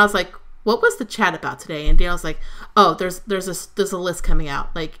came home and I was like, what was the chat about today? And Daniel's like, oh, there's a list coming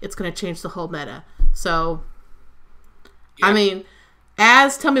out. Like it's going to change the whole meta. So, yeah. I mean,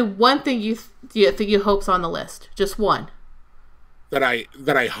 Az, tell me one thing you think you hope's on the list. Just one. That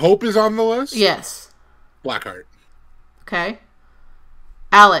I hope is on the list? Yes. Blackheart. Okay.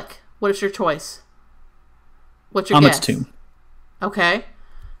 Alec, what is your choice? What's your guess? Tomb. Okay.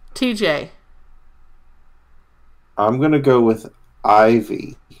 TJ. I'm going to go with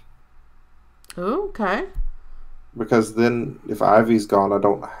Ivy. Ooh, okay. Because then if Ivy's gone, I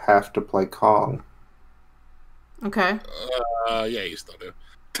don't have to play Kong. Okay. Yeah, you still do.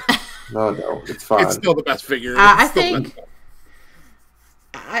 No, it's fine. It's still the best figure. I think.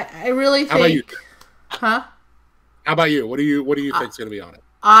 I really think. How about you? Huh? How about you? What do you think's going to be on it?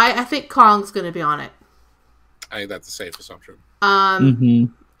 I think Kong's going to be on it. I think that's a safe assumption. I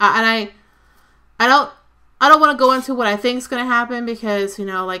don't want to go into what I think is going to happen because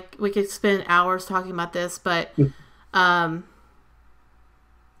like we could spend hours talking about this, but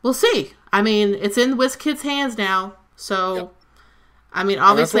we'll see. I mean, it's in WizKids' hands now, so yep. I mean,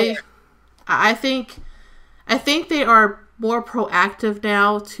 obviously, I think they are more proactive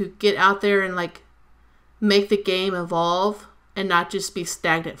now to get out there and like make the game evolve and not just be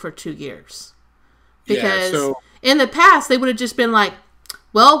stagnant for 2 years. Because in the past they would have just been like,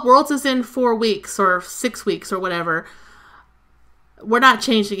 well, Worlds is in 4 weeks or 6 weeks or whatever. We're not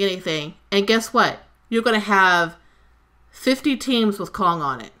changing anything. And guess what? You're going to have 50 teams with Kong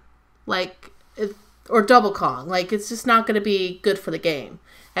on it. Or double Kong. Like, it's just not going to be good for the game.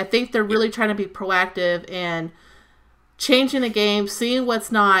 I think they're really trying to be proactive and changing the game, seeing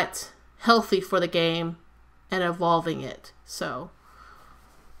what's not healthy for the game, and evolving it. So.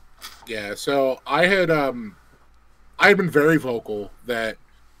 Yeah, so I had been very vocal that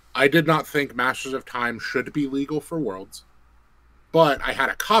I did not think Masters of Time should be legal for Worlds. But I had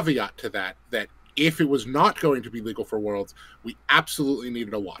a caveat to that if it was not going to be legal for Worlds, we absolutely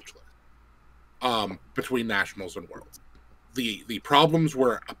needed a watch list between Nationals and Worlds. The problems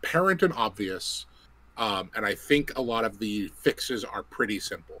were apparent and obvious, and I think a lot of the fixes are pretty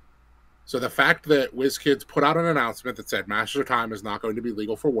simple. So the fact that WizKids put out an announcement that said Masters of Time is not going to be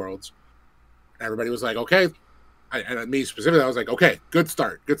legal for Worlds, everybody was like, okay, and me specifically, I was like, okay, good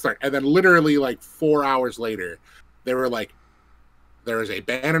start. And then literally like 4 hours later, they were like, there is a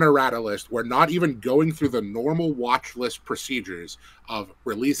ban and errata list. We're not even going through the normal watch list procedures of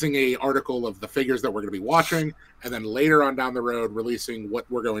releasing a article of the figures that we're going to be watching, and then later on down the road releasing what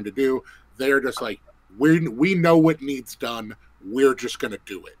we're going to do. They're just like, we know what needs done. We're just going to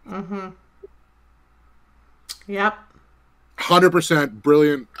do it. Mm-hmm. Yep. 100%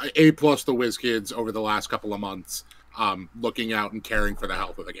 brilliant. A+ the WizKids over the last couple of months, looking out and caring for the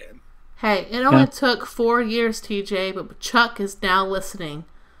health of the game. Hey, it only took 4 years, TJ, but Chuck is now listening.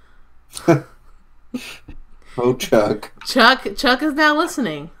 Oh, Chuck. Chuck is now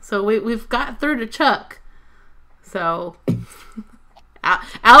listening. So we've got through to Chuck. So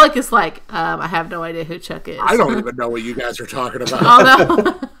Alec is like, I have no idea who Chuck is. I don't even know what you guys are talking about.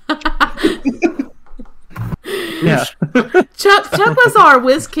 Oh, no. Yeah. Chuck was our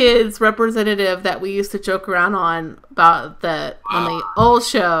WizKids representative that we used to joke around on about on the old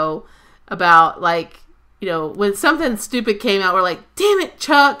show about, like, you know, when something stupid came out, we're like, damn it,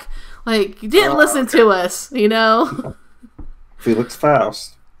 Chuck, like, you didn't listen to us, you know. Felix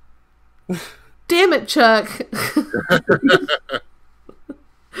Faust. Damn it, Chuck.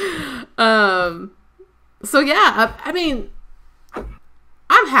 So yeah, I mean,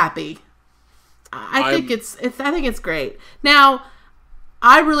 I'm happy. I think it's great. Now,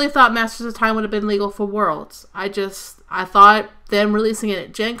 I really thought Masters of Time would have been legal for Worlds. I thought them releasing it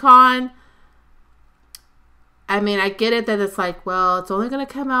at Gencon. I mean, I get it that it's like, well, it's only going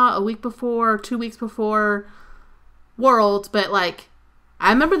to come out a week before, or 2 weeks before Worlds, but like,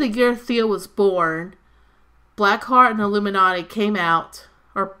 I remember the year Theo was born, Blackheart and Illuminati came out,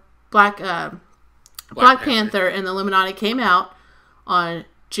 or Black Panther and the Illuminati came out on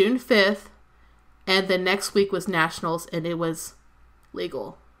June 5th, and the next week was Nationals, and it was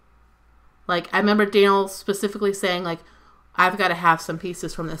legal. Like, I remember Daniel specifically saying, like, I've got to have some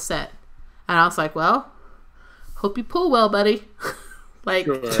pieces from this set. And I was like, well, hope you pull well, buddy. Like,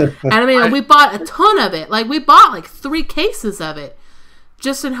 sure. And I mean, we bought a ton of it. Like, we bought like 3 cases of it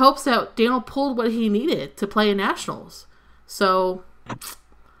just in hopes that Daniel pulled what he needed to play in Nationals. So...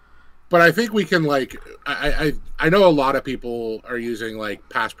 But I think we can, like, I know a lot of people are using, like,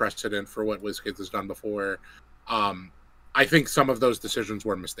 past precedent for what WizKids has done before. I think some of those decisions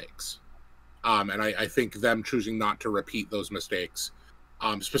were mistakes. And I think them choosing not to repeat those mistakes,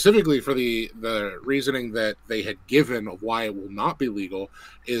 specifically for the reasoning that they had given of why it will not be legal,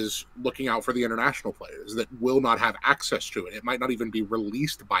 is looking out for the international players that will not have access to it. It might not even be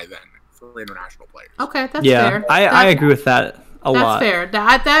released by then for international players. Okay, that's fair. I agree with that. That's fair.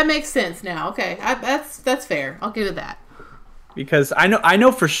 That makes sense now. Okay, that's fair. I'll give it that. Because I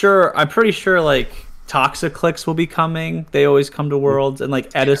know for sure. I'm pretty sure like Toxiclix will be coming. They always come to Worlds, and like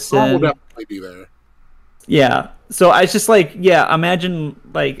Edison will definitely be there. Yeah. So I just like imagine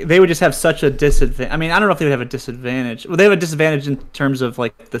like they would just have such a disadvantage. I mean, I don't know if they would have a disadvantage. Well, they have a disadvantage in terms of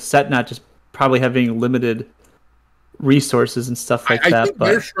like the set not just probably having limited resources and stuff like that. I think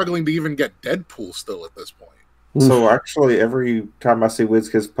they're struggling to even get Deadpool still at this point. So actually, every time I see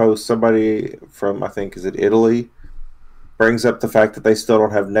WizKids post, somebody from, I think, is it Italy, brings up the fact that they still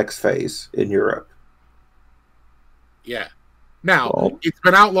don't have Next Phase in Europe. Yeah. Now, it's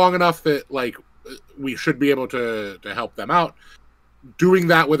been out long enough that, like, we should be able to help them out. Doing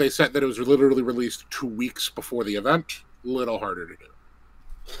that with a set that was literally released 2 weeks before the event, a little harder to do.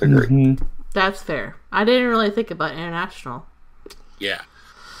 Agreed. Mm-hmm. That's fair. I didn't really think about international. Yeah.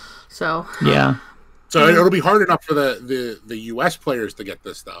 So. Yeah. So it'll be hard enough for the U.S. players to get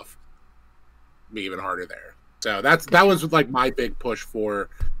this stuff. Be even harder there. So that was like my big push for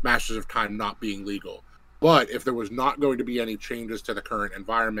Masters of Time not being legal. But if there was not going to be any changes to the current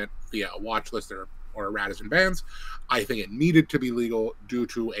environment via a watch list or erratas and bans, I think it needed to be legal due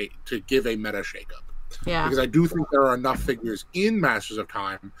to give a meta shakeup. Yeah. Because I do think there are enough figures in Masters of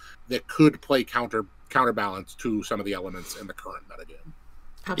Time that could play counterbalance to some of the elements in the current metagame.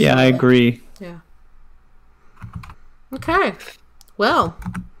 Absolutely. Yeah, I agree. Yeah. Okay. Well,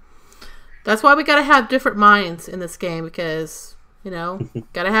 that's why we gotta have different minds in this game, because, you know,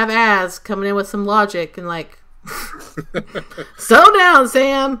 gotta have Az coming in with some logic and like, slow down,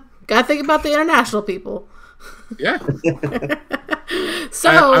 Sam. Gotta think about the international people. Yeah. So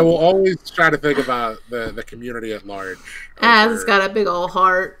I will always try to think about the community at large. Az has got a big old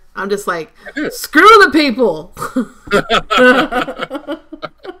heart. I'm just like, screw the people.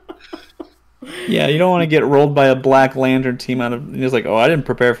 Yeah, you don't want to get rolled by a Black Lantern team out of. It's like, oh, I didn't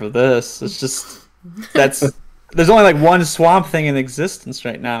prepare for this. It's just there's only like one Swamp Thing in existence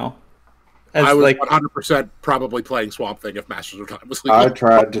right now. I was like 100% probably playing Swamp Thing if Masters of Time was legal. I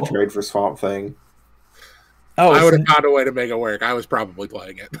tried to trade for Swamp Thing. Oh, I would have found a way to make it work. I was probably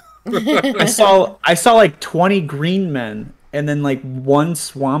playing it. I saw like 20 green men and then like one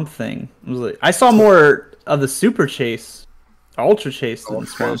swamp thing. I saw more of the super chase, ultra chase than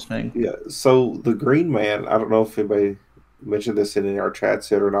swamp thing. Yeah. So the green man, I don't know if anybody mentioned this in our chats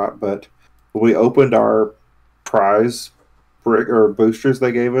yet or not, but when we opened our prize brick or boosters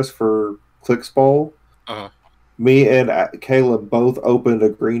they gave us for Clixed Bowl, me and Caleb both opened a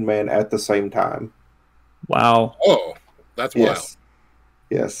green man at the same time. Wow. Oh, that's wild.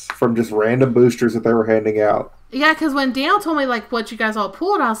 Yes, from just random boosters that they were handing out. Yeah, because when Daniel told me like what you guys all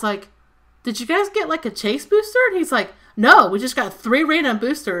pulled, I was like, "Did you guys get like a chase booster?" And he's like, "No, we just got 3 random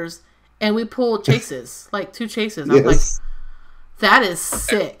boosters, and we pulled chases, like 2 chases." I was like, "That is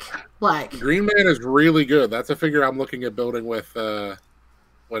sick!" Like Green Man is really good. That's a figure I'm looking at building with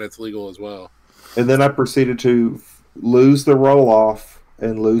when it's legal as well. And then I proceeded to lose the roll off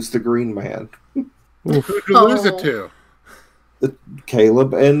and lose the green man. Who'd you lose it to?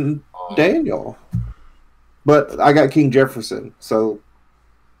 Caleb and Daniel. But I got King Jefferson, so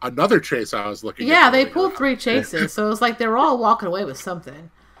another chase I was looking at. Yeah, they pulled 3 chases, so it was like they were all walking away with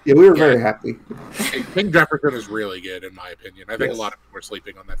something. Yeah, we were very happy. King Jefferson is really good, in my opinion. I think a lot of people are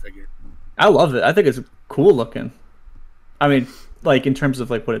sleeping on that figure. I love it. I think it's cool looking. I mean, like in terms of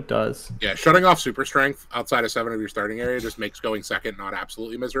like what it does. Yeah, shutting off super strength outside of 7 of your starting area just makes going second not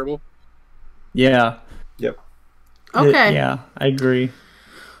absolutely miserable. Yeah. Yep. Okay. Yeah, I agree.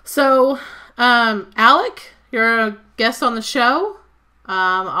 So, Alec, you're a guest on the show.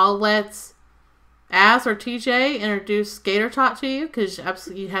 I'll let Az or TJ introduce Gator Tot to you because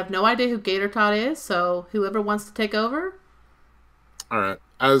you have no idea who Gator Tot is. So, whoever wants to take over. All right.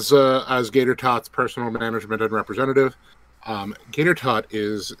 As Gator Tot's personal management and representative, Gator Tot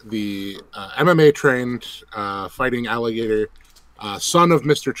is the MMA trained fighting alligator, son of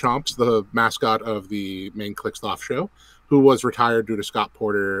Mr. Chomps, the mascot of the main Clixed Off show, who was retired due to Scott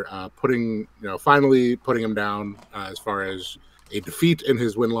Porter finally putting him down as far as a defeat in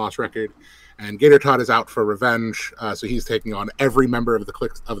his win-loss record. And Gator Tot is out for revenge, so he's taking on every member of the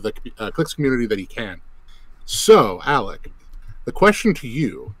Clixed community that he can. So, Alec, the question to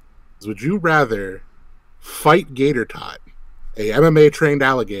you is: would you rather fight Gator Tot, a MMA trained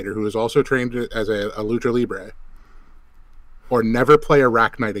alligator who is also trained as a lucha libre, or never play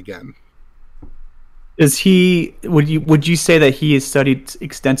Arachnite again? Is he? Would you say that he has studied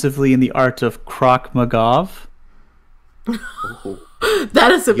extensively in the art of Krav Maga?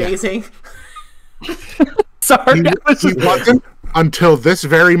 That is amazing. Yeah. Sorry, he wasn't until this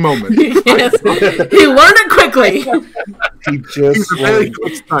very moment. Yes. He learned it quickly. He just very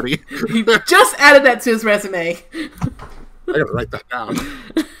good study. He just added that to his resume. I gotta write that down.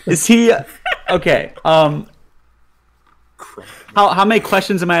 Is he okay? How many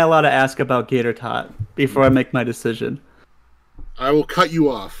questions am I allowed to ask about Gator Tot before I make my decision? I will cut you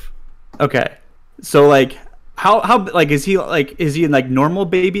off. Okay, so like, how like is he in like normal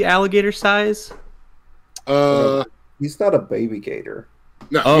baby alligator size? He's not a baby gator.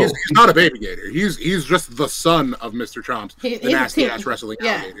 No, he's not a baby gator. He's just the son of Mr. Chomps, the nasty ass wrestling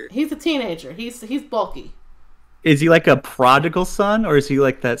alligator. He's a teenager. He's bulky. Is he like a prodigal son, or is he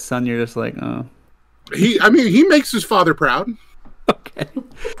like that son you're just like, oh? He makes his father proud. Okay.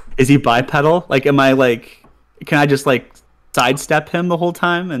 Is he bipedal? Like, can I just like sidestep him the whole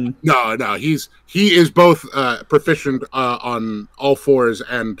time? And no, he is both proficient on all fours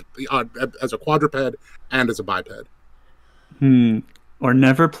and as a quadruped and as a biped. Or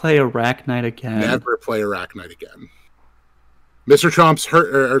never play Arachnite again. Never play Arachnite again. Mr.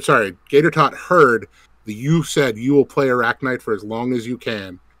 Chomps Gator Tot heard that you said you will play Arachnite for as long as you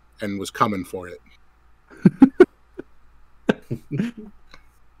can, and was coming for it.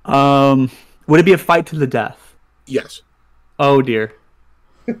 Would it be a fight to the death? Yes. Oh dear.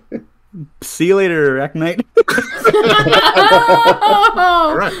 See you later, Arachnite.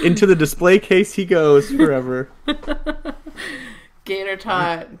 All right. Into the display case he goes forever. Gator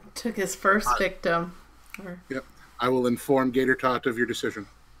Tot took his first victim. Yep. I will inform Gator Tot of your decision.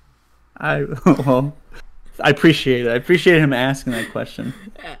 I appreciate it. I appreciate him asking that question.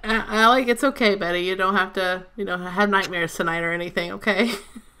 Alec, it's okay, Betty. You don't have to, have nightmares tonight or anything, okay?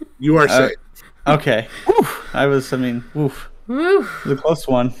 You are safe. Okay. Oof. Woo. It was a close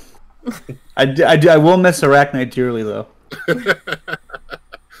one. I will miss Arachnite dearly, though.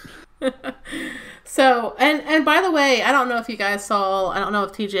 So, and by the way, I don't know if you guys saw, I don't know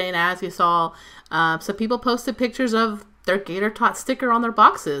if TJ and Az you saw, some people posted pictures of their Gator Tot sticker on their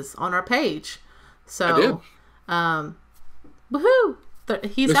boxes on our page. So, I did. Woohoo!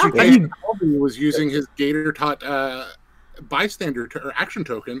 He's Mr. out there. Colby was using his Gator Tot bystander or action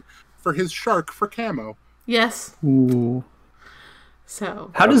token for his shark for camo. Yes. Ooh.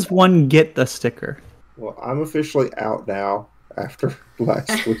 So. How does one get the sticker? Well, I'm officially out now after last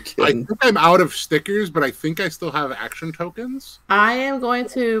I weekend. think I'm out of stickers, but I think I still have action tokens. I am going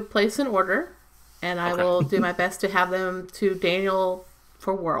to place an order, and I Okay. will do my best to have them to Daniel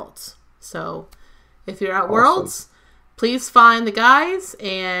for Worlds. So, if you're at Awesome. Worlds, please find the guys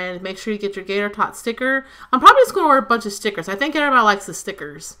and make sure you get your Gator Tot sticker. I'm probably just going to order a bunch of stickers. I think everybody likes the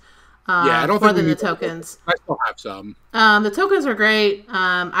stickers. Yeah, I don't more think we than the need those. tokens. I still have some. The tokens are great.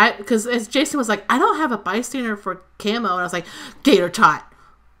 Because as Jason was like, I don't have a bystander for camo, and I was like, Gator Tot.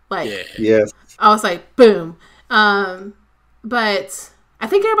 Like, Yeah. Yes. I was like, boom. But I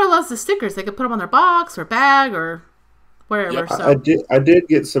think everybody loves the stickers. They could put them on their box or bag or wherever. Yep. So I did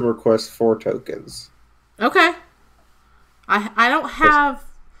get some requests for tokens. okay. I don't have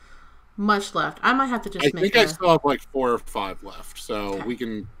much left. I might have to just I make think I still have like 4 or 5 left, so Okay. we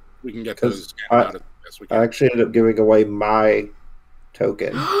can get 'Cause those scanned out as best we I can. actually ended up giving away my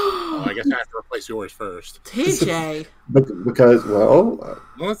token Oh, I guess I have to replace yours first. TJ. because, well,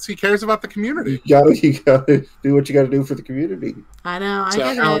 Well, he cares about the community. you gotta do what you gotta do for the community. I know. I So,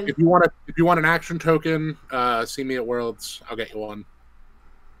 get Alec, it. if you want an action token, see me at Worlds. I'll get you one.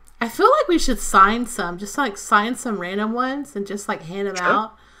 I feel like we should sign some. Just like sign some random ones and just like hand them Sure.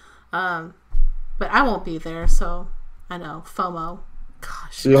 out. But I won't be there, so I know. FOMO.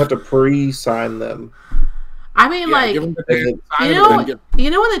 Gosh. So you have to pre-sign them. I mean, Yeah, like, give them the day, you sign You them, know, and then you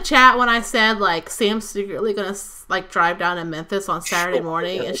know in the chat when I said like Sam's secretly gonna like drive down to Memphis on Saturday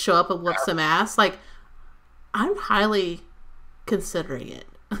morning and show up and whoop some ass, like I'm highly considering it.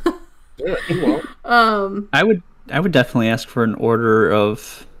 do it. You won't. I would definitely ask for an order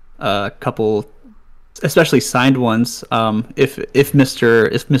of a couple, especially signed ones. If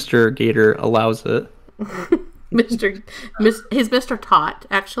Mr. Gator allows it. He's Mr. Tot,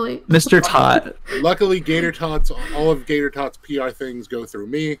 actually. Mr. Tot. Luckily, Gator Tots, all of Gator Tots PR things go through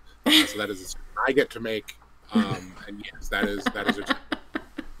me, so that is I get to make. And yes, that is a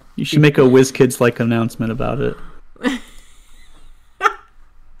You should make a WizKids like announcement about it.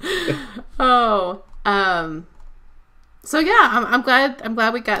 Oh, so yeah, I'm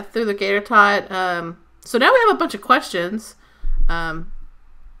glad we got through the Gator Tot. So now we have a bunch of questions.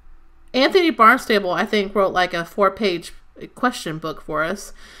 Anthony Barnstable, I think, wrote like a 4-page question book for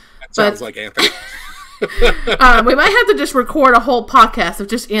us. That sounds like Anthony. We might have to just record a whole podcast of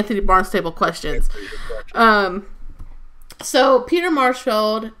just Anthony Barnstable questions. So Peter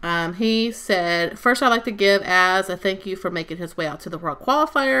Marshfield, he said, first I'd like to give Az a thank you for making his way out to the World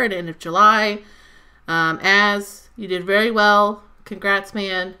Qualifier at the end of July. Az, you did very well. Congrats,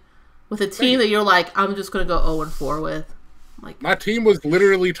 man. With a team that you're like, I'm just going to go 0-4 with. Like, My team was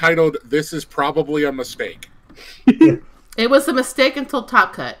literally titled, "This is probably a mistake." it was a mistake until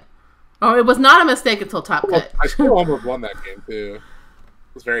Top Cut. Or it was not a mistake until Top Cut. I still almost won that game, too.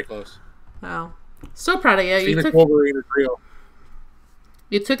 It was very close. Wow. So proud of you. Phoenix Wolverine is real.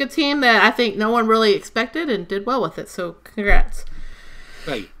 You took a team that I think no one really expected and did well with it. So congrats.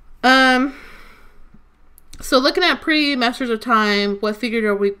 Hey, So looking at pre-Masters of Time, what figures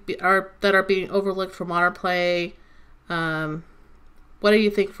are being overlooked for modern play? What do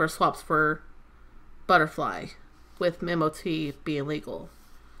you think for swaps for Butterfly with MOT being legal?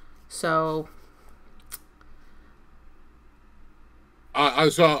 So, I'm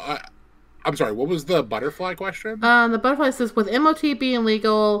sorry. What was the butterfly question? the Butterfly says, with MOT being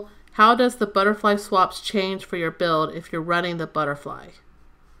legal, how does the Butterfly swaps change for your build if you're running the Butterfly?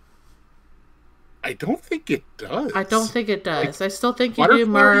 I don't think it does. I don't think it does. Like, I still think you do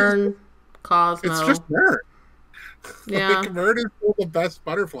Butterfly Mern, Cosmo. It's just Mern. Yeah. Like, Mern is still the best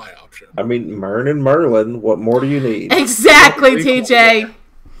butterfly option. I mean, Mern and Merlin, what more do you need? Exactly, TJ.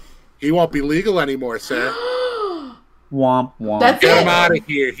 He won't be legal anymore, sir. Womp womp. That's Get it. him out of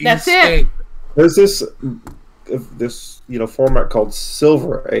here. He's That's it. stink. There's this format called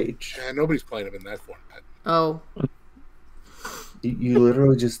Silver Age. Yeah, nobody's playing him in that format. Oh. You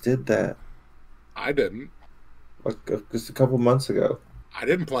literally just did that I didn't. like just a couple months ago. I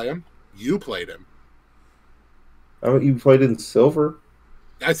didn't play him. You played him. I mean, you played in Silver.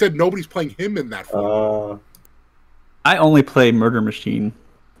 I said nobody's playing him in that format. I only play Murder Machine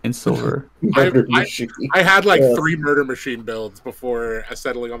in Silver. Murder Machine. I had like Yeah. 3 Murder Machine builds before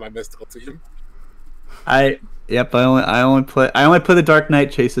settling on my mystical team. I only play the Dark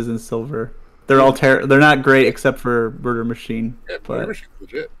Knight chases in Silver. They're all they're not great except for Murder Machine. Yeah, Murder But Machine's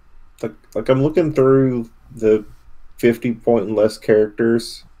legit. Like I'm looking through the 50 point and less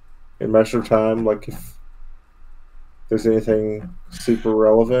characters in Master of Time. Like if there's anything super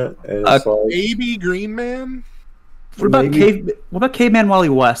relevant, and it's like Baby Green Man? what about maybe- Caveman Wally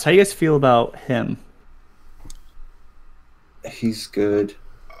West? How do you guys feel about him? He's good.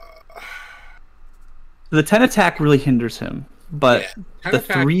 The 10 attack really hinders him, but Yeah.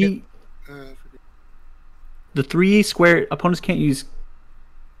 the three square opponents can't use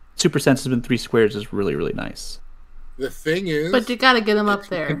super senses in 3 squares is really, really nice. The thing is, But you gotta get him up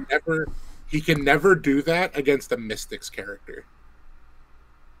there. He can never do that against a Mystics character.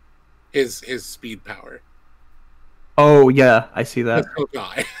 His speed power. Oh yeah, I see that. He'll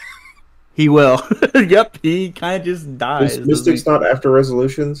die. He will. Yep, he kind of just dies. Is Mystic's not after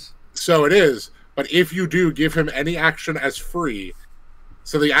resolutions? So it is, but if you do give him any action as free,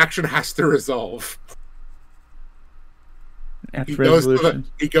 so the action has to resolve. After He goes resolution.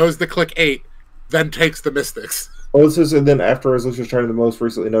 to click 8, then takes the Mystics. Oh, it says, and then after resolutions, turn to the most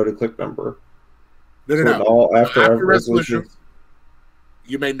recently noted click number. No. All after resolution, resolutions.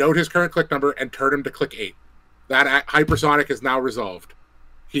 you may note his current click number and turn him to click 8. That hypersonic is now resolved.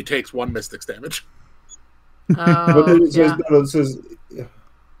 He takes 1 Mystics damage. Oh, It says, yeah. no, it says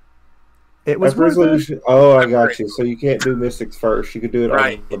It was after worth it. resolution. Oh, I got you. So you can't do Mystics first. You could do it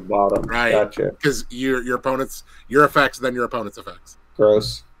Right. on the bottom. Right. Gotcha. Because your opponent's your effects, then your opponent's effects.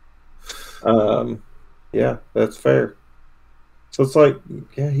 Gross. Yeah, that's fair. So it's like,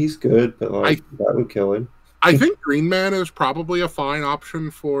 yeah, he's good, but like that would kill him. I think Green Man is probably a fine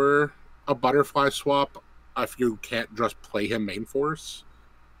option for a butterfly swap if you can't just play him main force.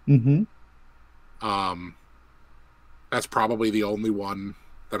 Mm-hmm. That's probably the only one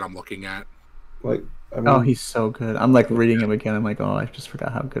that I'm looking at. Like, I mean, Oh, he's so good. I'm like reading him again. I'm like, oh, I just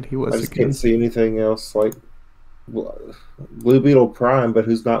forgot how good he was. I just again. can't see anything else like Blue Beetle Prime, but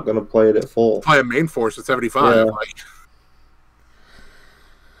who's not going to play it at full? Play a main force at 75. Yeah. Like,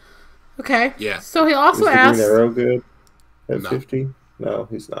 Okay. Yeah. So he also Is the asked. Green Arrow good at No. 50? No,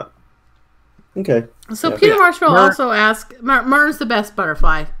 he's not. Okay. So Yeah. Peter Yeah. Marshall also asked. Murder's the best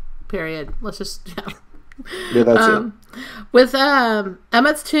butterfly. Period. Let's just. Yeah, that's it. With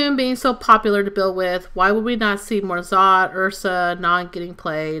Emmett's Tomb being so popular to build with, why would we not see more Zod, Ursa not getting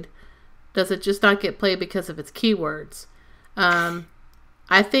played? Does it just not get played because of its keywords?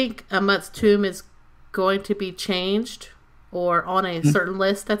 I think Emmett's Tomb is going to be changed or on a certain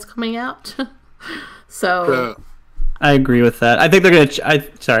list that's coming out. So I agree with that. I think they're gonna.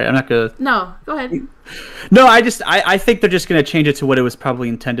 Sorry, I'm not gonna. no, go ahead. No, I think they're just gonna change it to what it was probably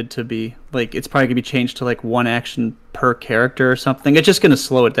intended to be. Like it's probably gonna be changed to like 1 action per character or something. It's just gonna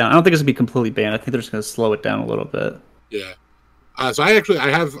slow it down. I don't think it's gonna be completely banned. I think they're just gonna slow it down a little bit. yeah. So I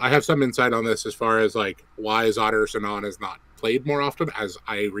have some insight on this as far as like why Zod Sanan is not played more often, as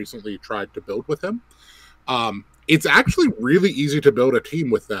I recently tried to build with him. It's actually really easy to build a team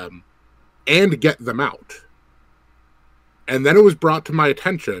with them and get them out. And then it was brought to my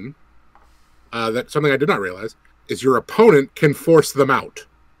attention that something I did not realize is your opponent can force them out.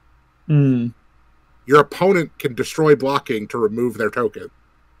 Mm. Your opponent can destroy blocking to remove their token,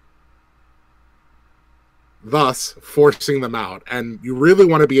 thus forcing them out. And you really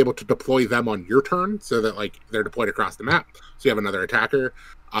want to be able to deploy them on your turn so that like they're deployed across the map. So you have another attacker.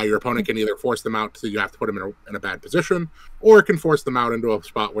 Your opponent can either force them out so you have to put them in a bad position, or it can force them out into a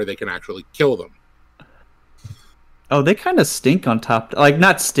spot where they can actually kill them. Oh, they kind of stink on top. Like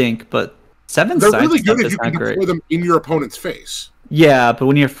not stink, but 7 They're side really stuff good if is you can not great. deploy them in your opponent's face. Yeah, but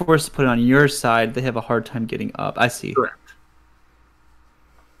when you're forced to put it on your side, they have a hard time getting up. I see. Correct.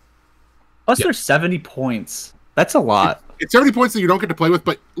 Plus, Yeah. there's 70 points. That's a lot. It's 70 points that you don't get to play with,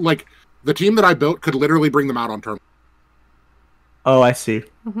 but like the team that I built could literally bring them out on turn. Oh, I see.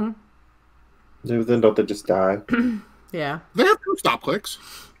 Then don't they just die? Yeah. They have 2 stop clicks.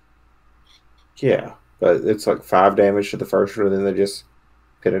 Yeah, but it's like 5 damage to the first one, and then they just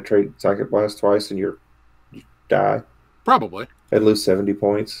penetrate Psychic Blast twice, and you die Probably. and lose 70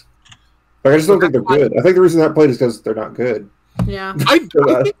 points. Like, I just don't think they're good. I think the reason that played is because they're not good. Yeah. I think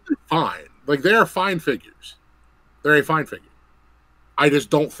they're fine. Like, they are fine figures. They're a fine figure. I just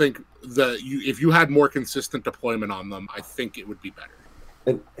don't think if you had more consistent deployment on them, I think it would be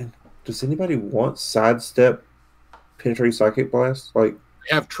better. And does anybody want sidestep penetrate Psychic Blast? Like,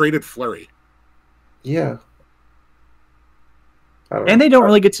 They have traded Flurry. yeah. I don't know. And they don't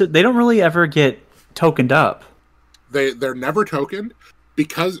really get to. They don't really ever get tokened up. They're never tokened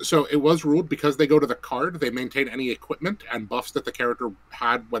because so it was ruled because they go to the card, they maintain any equipment and buffs that the character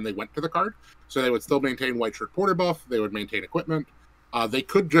had when they went to the card. So they would still maintain White Shirt Porter buff, they would maintain equipment.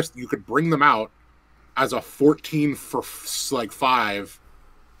 You could bring them out as a 14 for like 5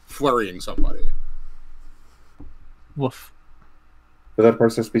 flurrying somebody. Woof. But that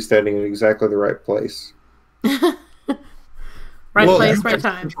person has to be standing in exactly the right place. Right Well, place, you right get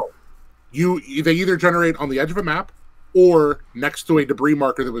time. control. They either generate on the edge of a map or next to a debris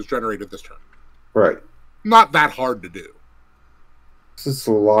marker that was generated this turn. Right. Not that hard to do. It's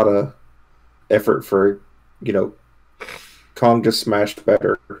a lot of effort for, Kong just smashed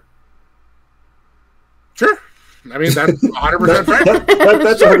better. Sure. I mean, that's 100%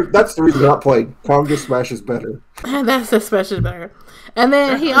 fair. That's the reason not played. Kong just smashes better. That's especially better. And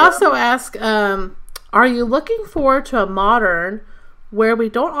then he also asked, are you looking forward to a modern where we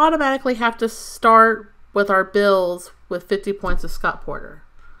don't automatically have to start with our builds with 50 points of Scott Porter?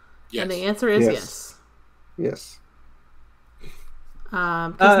 Yes. And the answer is yes. Yes.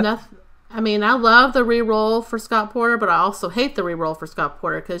 I mean, I love the reroll for Scott Porter, but I also hate the reroll for Scott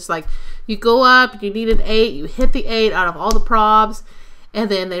Porter because, like, you go up, you need an 8, you hit the 8 out of all the probs, and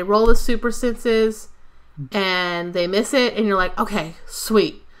then they roll the super senses, and they miss it, and you're like, okay,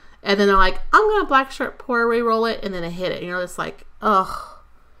 sweet. And then they're like, I'm going to Black Shirt Porter reroll it, and then they hit it, and you're just like, ugh.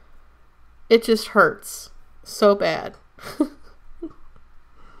 It just hurts so bad.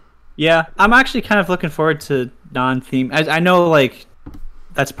 Yeah, I'm actually kind of looking forward to non-theme. I know, like,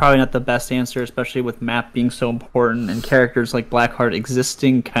 that's probably not the best answer, especially with map being so important and characters like Blackheart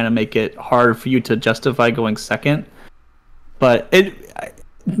existing kind of make it hard for you to justify going second. But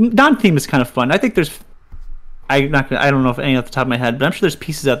non-theme is kind of fun. I think there's, I don't know if any off the top of my head, but I'm sure there's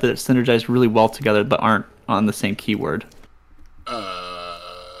pieces out there that synergize really well together but aren't on the same keyword.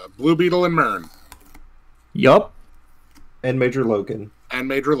 Blue Beetle and Mern. Yup. And Major Logan. And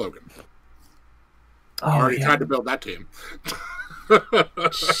Major Logan. I already tried to build that team.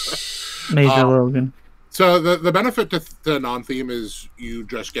 Major Logan. So the benefit to non-theme is you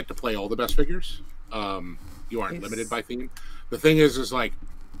just get to play all the best figures. You aren't limited by theme. The thing is like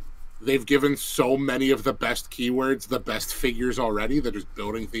they've given so many of the best keywords, the best figures already that just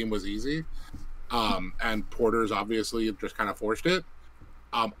building theme was easy. And Porter's obviously just kind of forced it.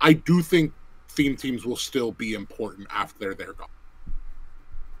 I do think theme teams will still be important after they're gone.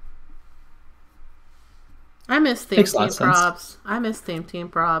 I miss theme team props. I miss theme team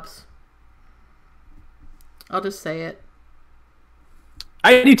props. I'll just say it.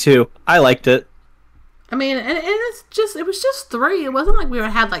 I do too. I liked it. I mean, and it was just 3. It wasn't like we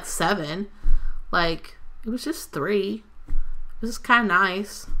had like 7. Like, it was just 3. It was just kind of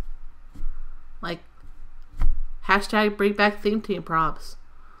nice. Like, hashtag bring back theme team props.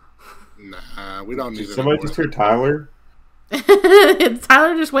 Nah, we don't need it. Somebody just hear Tyler? Did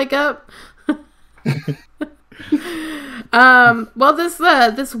Tyler just wake up? Well, this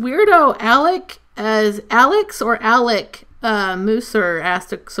weirdo Alec Musser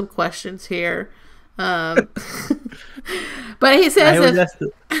asked some questions here. But he says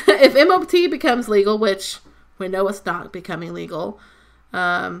if MOT becomes legal, which we know it's not becoming legal,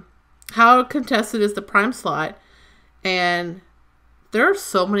 how contested is the prime slot? And there are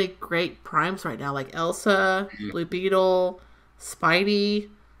so many great primes right now, like Elsa, Blue Beetle, Spidey,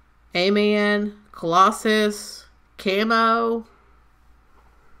 A-Man, Colossus, Camo,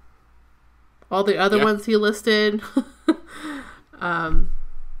 all the other ones he listed. I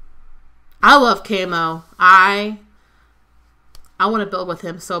love Camo. I want to build with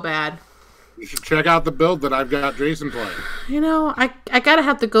him so bad. You should check out the build that I've got Jason playing. You know, I gotta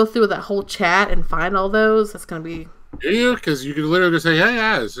have to go through that whole chat and find all those. That's gonna be. Do you? Because you could literally just say,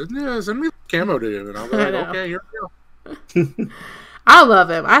 "Hey, send me Camo to him," and I'll be like, "Okay, here we go." I love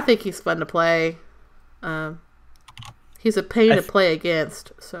him. I think he's fun to play. He's a pain to play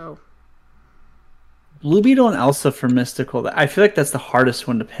against. So Blue Beetle and Elsa for Mystical. I feel like that's the hardest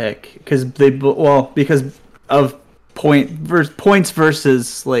one to pick because because of points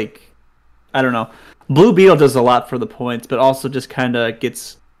versus like I don't know. Blue Beetle does a lot for the points, but also just kind of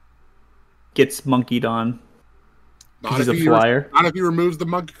gets monkeyed on. He's a flyer. Not if he removes the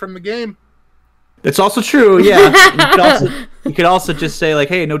monkey from the game. It's also true, yeah. You could also just say like,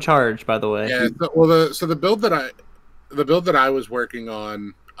 "Hey, no charge." By the way, yeah. The build that I was working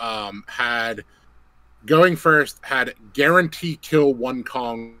on had going first had guarantee kill 1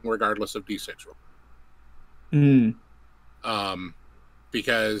 Kong regardless of D6 roll.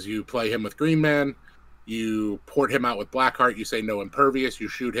 Because you play him with Green Man, you port him out with Blackheart. You say no impervious. You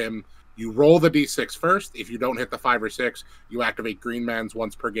shoot him. You roll the D6 first. If you don't hit the 5 or 6, you activate Green Man's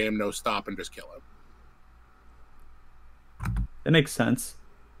once per game, no stop, and just kill him. That makes sense.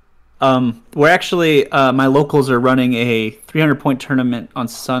 We're actually my locals are running a 300-point tournament on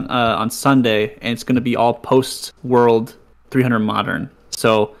Sunday, and it's going to be all post-World 300 Modern.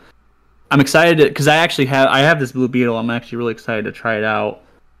 So I'm excited because I have this Blue Beetle. I'm actually really excited to try it out.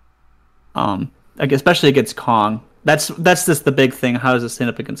 Especially against Kong. That's just the big thing. How does it stand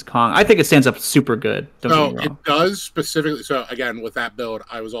up against Kong? I think it stands up super good. So it does specifically. So again, with that build,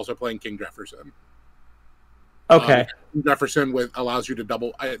 I was also playing King Jefferson. Okay. Jefferson allows you to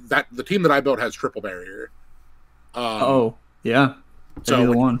double. The team that I built has triple barrier. Yeah. So Maybe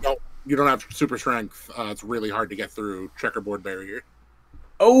the when one. you don't have super strength, it's really hard to get through checkerboard barrier.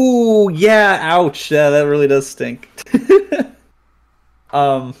 Oh yeah, ouch! Yeah, that really does stink.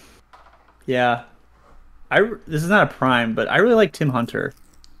 Yeah, this is not a prime, but I really like Tim Hunter.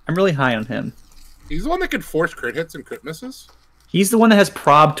 I'm really high on him. He's the one that can force crit hits and crit misses. He's the one that has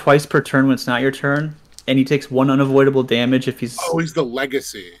prob twice per turn when it's not your turn, and he takes 1 unavoidable damage if he's. Oh, he's the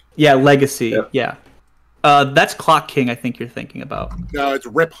legacy. Yeah, legacy. Yep. Yeah. That's Clock King. I think you're thinking about. No, it's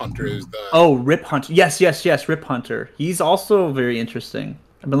Rip Hunter. Is the Oh, Rip Hunter. Yes, Rip Hunter. He's also very interesting.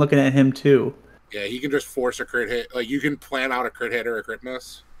 I've been looking at him too. Yeah, he can just force a crit hit. Like you can plan out a crit hit or a crit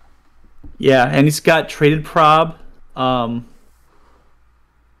miss. Yeah, and he's got traded prob,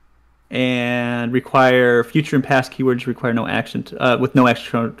 and require future and past keywords require no action with no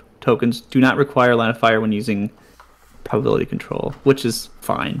extra tokens. Do not require line of fire when using probability control, which is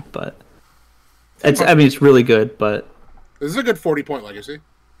fine, but it's really good. But This is a good 40-point legacy.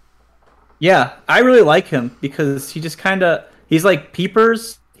 yeah, I really like him because he just he's like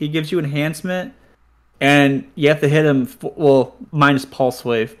Peepers. He gives you enhancement. And you have to hit him, minus Pulse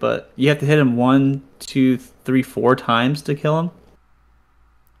Wave, but you have to hit him 1, 2, 3, 4 times to kill him.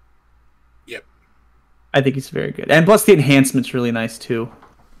 Yep. I think he's very good. And plus the enhancement's really nice too.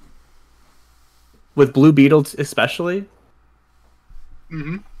 With Blue Beetle especially.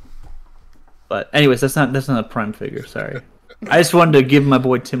 Mm-hmm. But anyways, that's not a prime figure, sorry. I just wanted to give my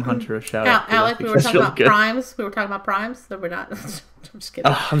boy Tim Hunter a shout out. Alec, we were talking about primes. We were talking about primes, so we're not. I'm just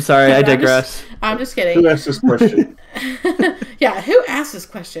kidding. Oh, I'm sorry, I digress. I'm just kidding. Who asked this question? Yeah, who asked this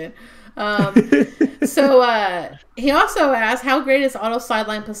question? So he also asked, how great is auto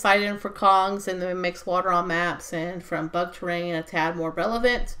sideline Poseidon for Kongs and the mixed water on maps and from bug terrain a tad more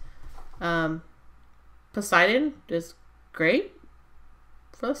relevant? Poseidon is great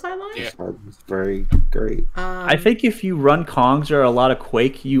for the sideline. Yeah. It's very great. I think if you run Kongs or a lot of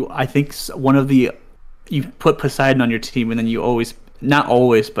Quake, you put Poseidon on your team, and then you always, not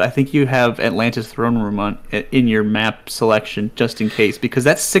always, but I think you have Atlantis Throne Room in your map selection just in case, because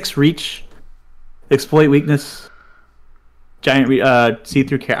that's 6 reach, exploit weakness, giant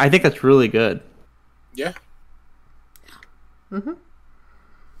see-through care. I think that's really good. Yeah. Mm-hmm.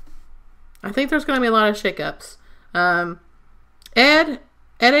 I think there's going to be a lot of shakeups.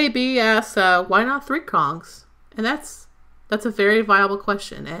 Ed AB asks, why not 3 Kongs? And that's a very viable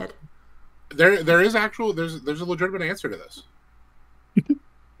question, Ed. There's a legitimate answer to this.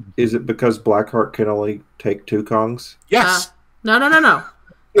 Is it because Blackheart can only take 2 Kongs? Yes. No.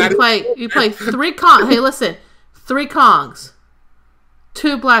 You play 3 Kongs. Hey, listen. 3 Kongs,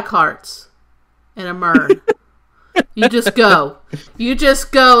 2 Blackhearts, and a Mern. You just go. You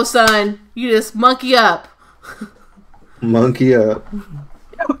just go, son. You just monkey up. Monkey up.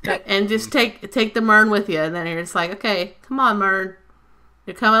 And just take the Mern with you. And then you're just like, okay, come on, Mern.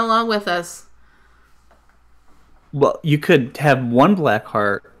 You're coming along with us. Well, you could have 1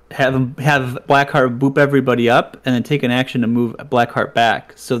 Blackheart, have Blackheart boop everybody up, and then take an action to move Blackheart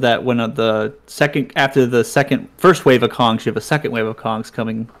back, so that when after the first wave of Kongs, you have a second wave of Kongs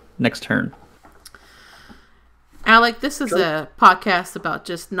coming next turn. Alec, this is a podcast about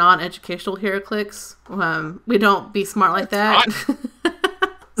just non-educational HeroClix. We don't be smart like that.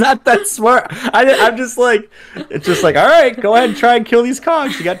 Not that smart. I'm just like, it's just like, all right, go ahead and try and kill these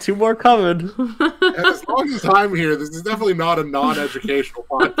Kongs. You got 2 more coming. And as long as I'm here, this is definitely not a non-educational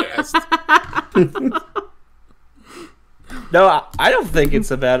podcast. No, I don't think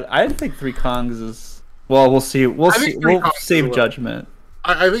it's a bad. I think 3 Kongs is. Well, we'll see. We'll save judgment.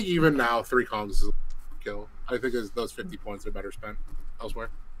 I think even now, 3 Kongs is a kill. I think those 50 points are better spent elsewhere.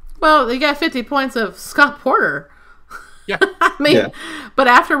 Well, you got 50 points of Scott Porter. Yeah. I mean, but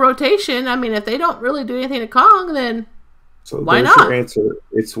after rotation, I mean, if they don't really do anything to Kong, then why not? Your answer.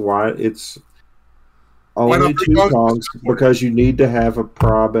 It's only 2 Kongs because you need to have a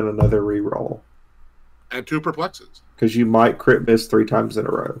prob and another reroll. And 2 perplexes. Because you might crit miss 3 times in a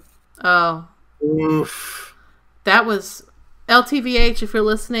row. Oh. Oof. That was LTVH, if you're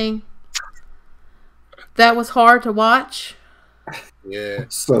listening. That was hard to watch. Yeah.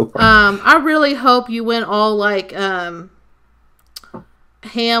 So I really hope you went all like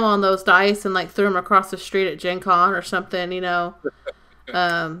ham on those dice and like threw them across the street at Gencon or something, you know.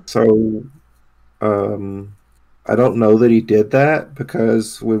 I don't know that he did that,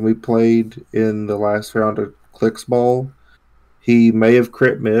 because when we played in the last round of Clix Bowl, he may have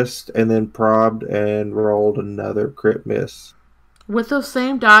crit missed and then probbed and rolled another crit miss. With those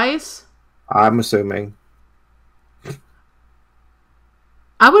same dice? I'm assuming.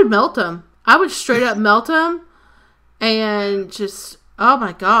 I would melt them. I would straight up melt them and just, oh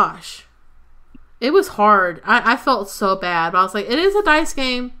my gosh. It was hard. I felt so bad. But I was like, it is a dice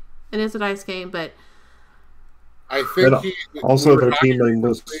game. It is a dice game, but I think also their team name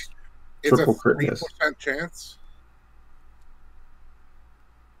was it's a triple crit 3% chance.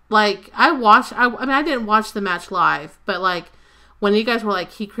 like I watched. I mean, I didn't watch the match live, but like when you guys were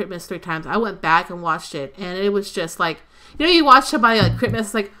like he crit missed 3 times, I went back and watched it, and it was just like you watch somebody like crit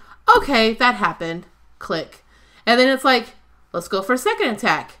miss, like okay, that happened, click, and then it's like let's go for a second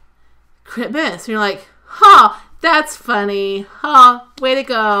attack, crit miss, and you're like, huh, that's funny, huh, way to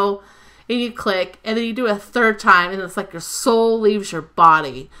go. And you click, and then you do a 3rd time, and it's like your soul leaves your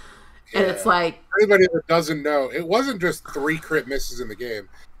body. And it's like... For anybody that doesn't know, it wasn't just 3 crit misses in the game.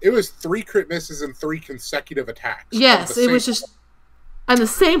 It was 3 crit misses and 3 consecutive attacks. Yes, it was just on the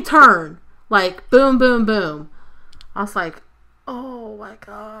same turn. Like, boom, boom, boom. I was like, oh my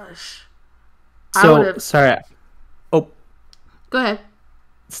gosh. So, sorry. Oh. Go ahead.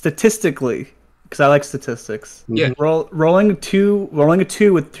 Statistically... because I like statistics. Yeah. Rolling a 2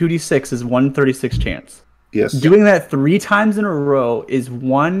 with 2d6 is 1/36 chance. Yes. Doing that 3 times in a row is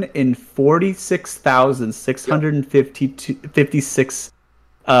 1 in 46,656.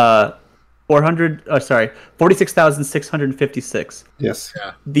 46,656. Yes.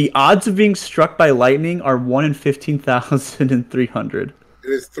 Yeah. The odds of being struck by lightning are 1 in 15,300. It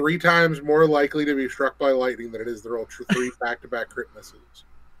is 3 times more likely to be struck by lightning than it is to roll 3 back-to-back crit misses.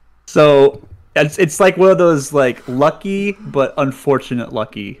 So it's like one of those like lucky but unfortunate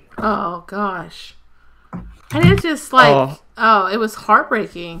lucky. Oh gosh. And it's just like it was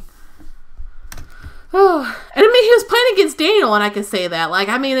heartbreaking. Oh, and I mean he was playing against Daniel, and I can say that. Like,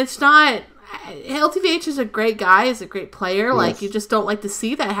 I mean, it's not LTVH is a great guy, is a great player. Yes. Like, you just don't like to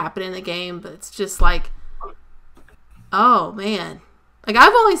see that happen in the game, but it's just like, oh man. Like,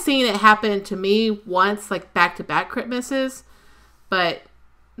 I've only seen it happen to me once, like back-to-back crit misses, but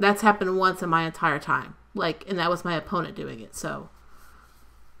that's happened once in my entire time. Like, and that was my opponent doing it, so.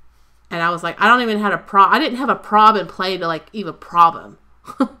 And I was like, I don't even have a prob. I didn't have a prob in play to, like, even prob him.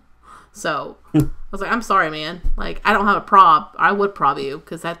 So, I was like, I'm sorry, man. Like, I don't have a prob. I would prob you,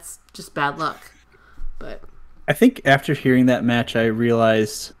 because that's just bad luck. But. I think after hearing that match, I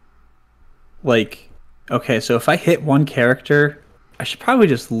realized, like, okay, so if I hit one character, I should probably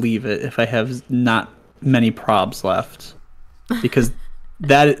just leave it if I have not many probs left. Because...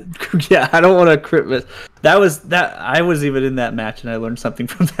 I don't want to crit miss. I was even in that match, and I learned something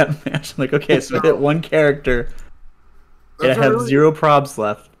from that match. I'm like, okay, so I hit one character, and I have 0 probs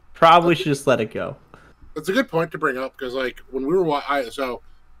left. Probably should just let it go. That's a good point to bring up, because like when we were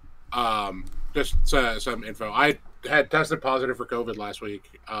just some info. I had tested positive for COVID last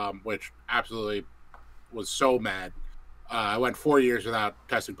week, which absolutely was so mad. I went 4 years without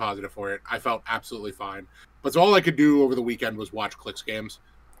testing positive for it. I felt absolutely fine. But so all I could do over the weekend was watch Clix games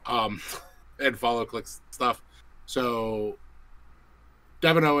and follow Clix stuff. So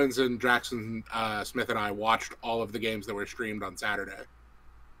Devin Owens and Jackson Smith and I watched all of the games that were streamed on Saturday.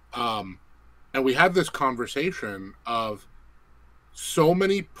 And we had this conversation of so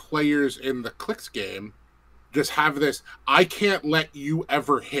many players in the Clix game just have this, I can't let you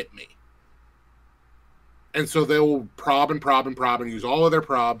ever hit me. And so they'll prob and use all of their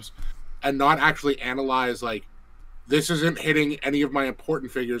probs and not actually analyze, like, this isn't hitting any of my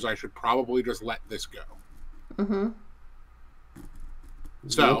important figures. I should probably just let this go. Mm-hmm.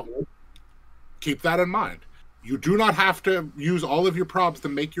 So, keep that in mind. You do not have to use all of your probs to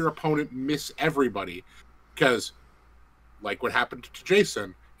make your opponent miss everybody. Because, like what happened to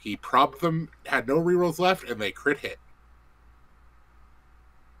Jason, he probbed them, had no rerolls left, and they crit hit.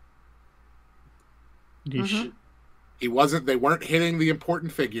 Mm-hmm. They weren't hitting the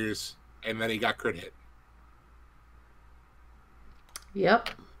important figures, and then he got crit hit. Yep.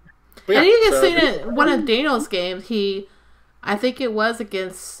 But and you can see it in one of Daniel's games, I think it was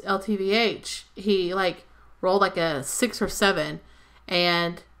against LTVH, he like rolled like a 6 or 7,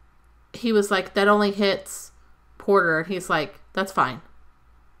 and he was like, that only hits Porter, and he's like, that's fine.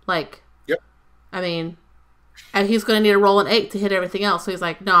 Like, yep. I mean, and he's going to need to roll an 8 to hit everything else, so he's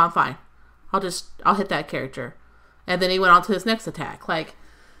like, no, I'm fine. I'll hit that character. And then he went on to his next attack. Like,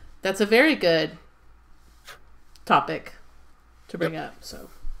 that's a very good topic to bring up. So,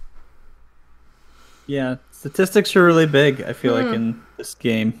 yeah, statistics are really big, I feel like, in this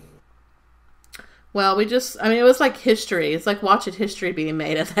game. Well, it was like history. It's like watching history being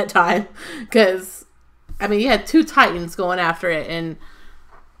made at that time. Because, I mean, you had 2 Titans going after it, and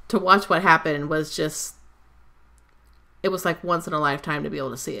to watch what happened was just, it was like once in a lifetime to be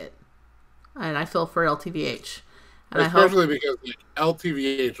able to see it. And I feel for LTVH. And especially because like,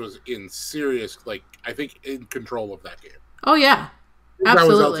 LTVH was in serious, like, I think in control of that game. Oh, yeah.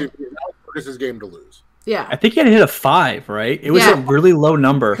 Absolutely. That was Lucas's game to lose. Yeah. I think he had to hit a 5, right? It was a really low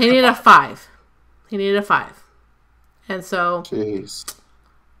number. He needed a 5. And so, Jeez.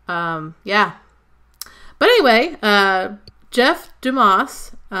 yeah. But anyway, Jeff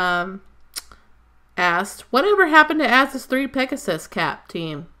Dumas asked, whatever happened to Az's 3 Pegasus cap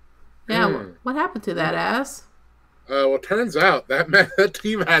team? Yeah, what happened to that, Az? Well, it turns out that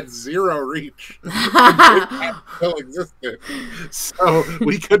team had 0 reach. That bill existed, so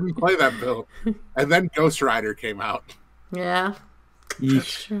we couldn't play that bill. And then Ghost Rider came out. Yeah.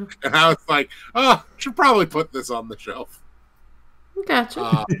 That's true. And I was like, oh, should probably put this on the shelf.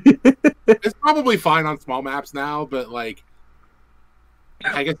 Gotcha. It's probably fine on small maps now, but like,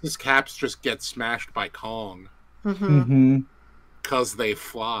 I guess this caps just get smashed by Kong. Because they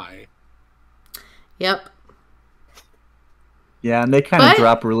fly. Yep. Yeah, and they kind of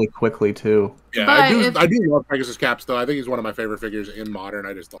drop really quickly too. Yeah, I do love Pegasus Caps though. I think he's one of my favorite figures in Modern.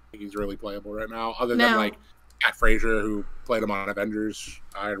 I just don't think he's really playable right now. Other than like Pat Frazier, who played him on Avengers,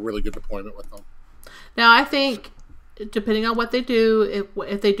 I had a really good deployment with him. Now I think, depending on what they do,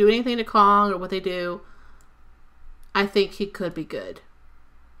 if they do anything to Kong or what they do, I think he could be good.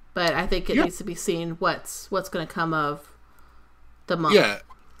 But I think it needs to be seen what's going to come of the month. Yeah,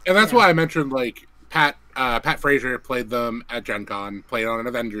 and that's why I mentioned like Pat Frazier played them at Gencon, played on an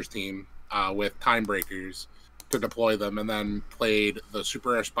Avengers team with Time Breakers to deploy them, and then played the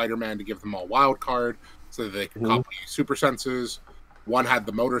Super Air Spider-Man to give them all wild card so that they could copy super senses. One had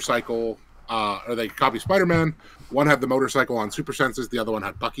the motorcycle, or they could copy Spider-Man. One had the motorcycle on super senses. The other one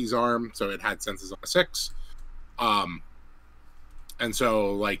had Bucky's arm, so it had senses on a 6. And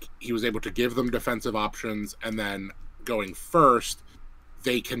so, like, he was able to give them defensive options, and then going first,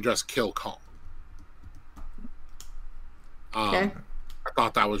 they can just kill Kong. I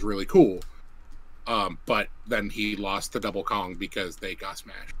thought that was really cool. But then he lost to Double Kong because they got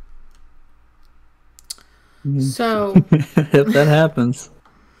smashed. So if that happens.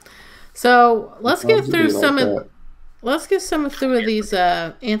 So let's get through some of these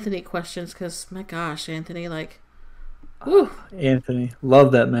Anthony questions, because my gosh, Anthony, like, whew. Anthony,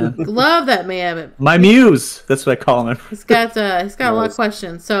 love that man. Love that man. My muse. That's what I call him. He's got a lot of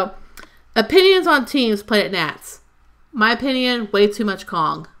questions. So, opinions on teams played at Nats. My opinion, way too much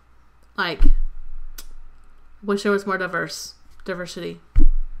Kong. Like, wish there was more diversity.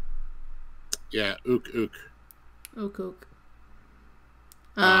 Yeah, ook. Ook.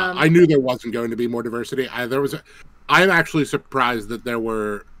 I knew there wasn't going to be more diversity. I'm actually surprised that there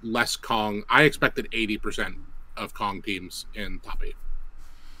were less Kong. I expected 80% of Kong teams in top 8.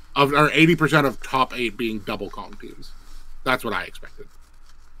 Or 80% of top 8 being double Kong teams. That's what I expected.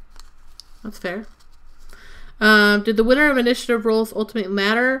 That's fair. Did the winner of initiative roles ultimately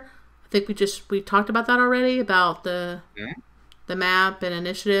matter? I think we talked about that already, about the map and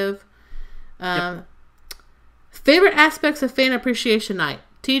initiative. Favorite aspects of Fan Appreciation Night.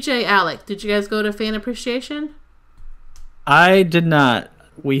 TJ, Alec, did you guys go to Fan Appreciation? I did not.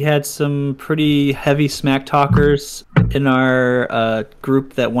 We had some pretty heavy smack talkers in our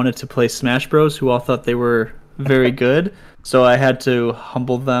group that wanted to play Smash Bros, who all thought they were very good. So I had to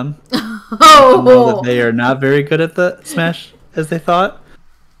humble them. Know that they are not very good at the Smash as they thought.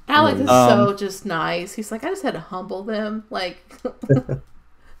 Alec is so just nice. He's like, I just had to humble them. Like,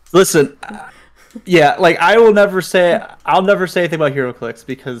 listen, yeah, like I'll never say anything about HeroClix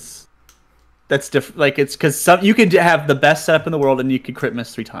because that's different. Like, it's because you can have the best setup in the world and you can crit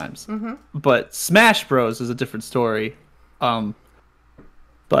miss 3 times. But Smash Bros is a different story. But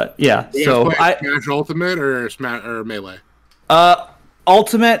yeah, so Smash Ultimate or Smash or Melee.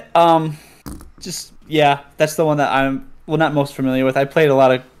 Ultimate. Just that's the one that I'm not most familiar with. I played a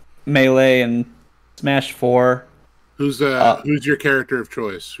lot of Melee and Smash 4. Who's your character of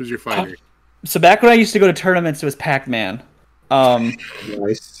choice? Who's your fighter? So back when I used to go to tournaments, it was Pac-Man.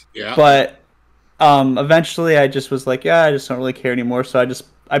 Nice. Yeah. But eventually, I just was like, I just don't really care anymore. So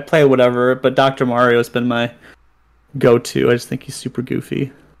I play whatever. But Dr. Mario has been my go-to. I just think he's super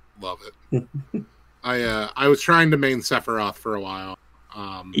goofy. Love it. I was trying to main Sephiroth for a while.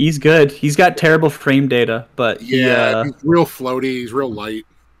 He's good. He's got terrible frame data, but he's real floaty. He's real light.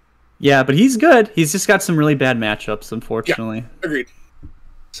 Yeah, but he's good. He's just got some really bad matchups, unfortunately. Yeah, agreed.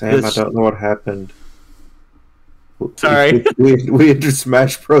 Sam, I don't know what happened. Sorry. We entered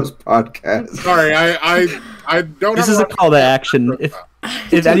Smash Bros podcast. Sorry, I don't. This is a call to action.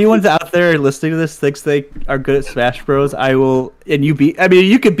 If anyone's out there listening to this thinks they are good at Smash Bros, I will. And you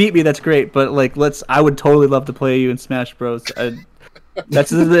could beat me. That's great. But like, I would totally love to play you in Smash Bros. That's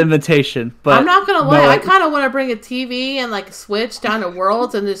the invitation. But I'm not gonna lie, no, I kind of want to bring a TV and like switch down to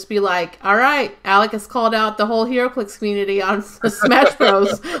Worlds and just be like, all right, Alec has called out the whole HeroClix community on Smash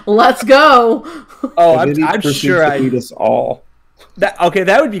Bros. Let's go. Oh, And then he I'm proceeds sure to beat us all.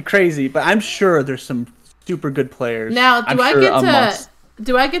 that would be crazy, but I'm sure there's some super good players. Now,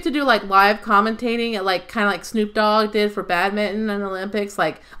 do I get to do like live commentating at like kind of like Snoop Dogg did for badminton and Olympics?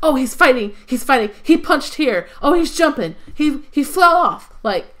 Like, oh, he's fighting, he punched here. Oh, he's jumping, he fell off.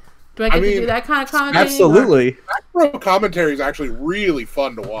 Like, do I get to do that kind of commentating? Absolutely. Smash Bros. Commentary is actually really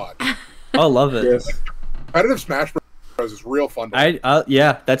fun to watch. I love it. Yes. Competitive Smash Bros. Is real fun to watch.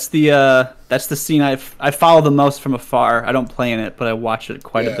 Yeah, that's the scene I follow the most from afar. I don't play in it, but I watch it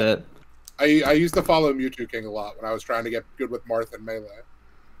quite a bit. I used to follow Mewtwo King a lot when I was trying to get good with Marth and Melee.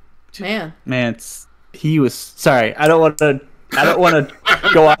 Man, he was sorry. I don't want to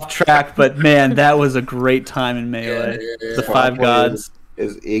go off track, but man, that was a great time in Melee. The Five Gods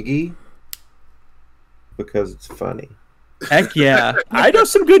is Iggy because it's funny. Heck yeah, I know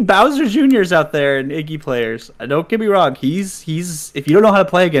some good Bowser Juniors out there and Iggy players. Don't get me wrong. He's if you don't know how to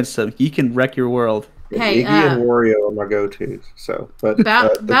play against him, he can wreck your world. Hey, Iggy and Wario are my go-tos. So, but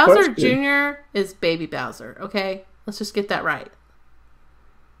Bowser Jr. is Baby Bowser. Okay, let's just get that right.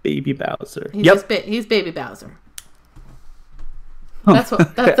 Baby Bowser. He's Baby Bowser. That's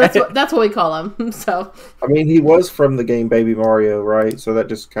what we call him. So I mean, he was from the game Baby Mario, right? So that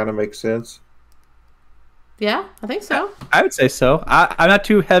just kind of makes sense. Yeah, I think so. I would say so. I'm not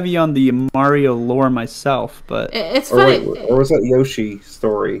too heavy on the Mario lore myself, but it's funny. Or was that Yoshi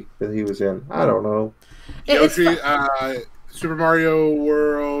story that he was in? I don't know. Yoshi, Super Mario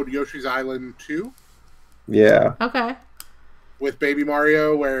World, Yoshi's Island 2. Yeah. Okay. With Baby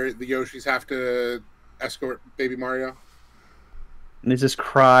Mario, where the Yoshis have to escort Baby Mario. And they just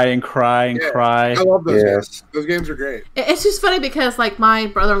cry and cry and cry. I love those games. Those games are great. It's just funny because like my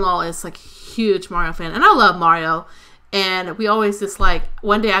brother-in-law is like a huge Mario fan, and I love Mario. And we always just like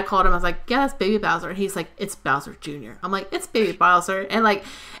one day I called him. I was like, "Yeah, it's Baby Bowser." And he's like, "It's Bowser Jr." I'm like, "It's Baby Bowser." And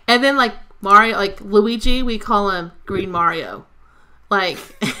then like Mario, like Luigi, we call him Green Mario. Like,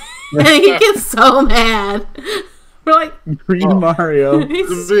 and he gets so mad. We're like, Green Mario.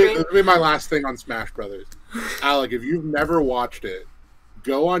 This will be my last thing on Smash Brothers. Alec, if you've never watched it,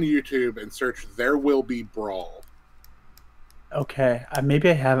 go on YouTube and search "There Will Be Brawl." Okay, maybe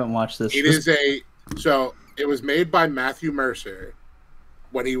I haven't watched this. It was made by Matthew Mercer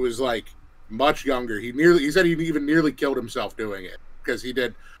when he was like much younger. He said he even nearly killed himself doing it because he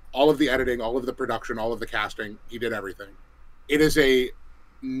did all of the editing, all of the production, all of the casting. He did everything. It is a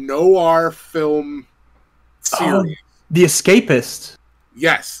noir film series. The Escapist.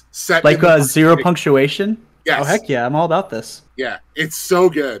 Yes, set like zero punctuation. Yes. Oh heck yeah, I'm all about this. Yeah, it's so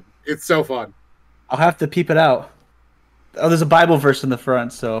good. It's so fun. I'll have to peep it out. Oh, there's a Bible verse in the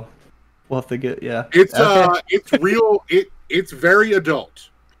front, so we'll have to get It's it's real. It's very adult.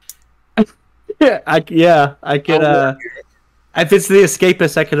 I could. If it's The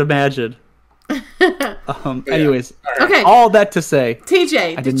Escapist, I could imagine. Anyways, okay. All that to say,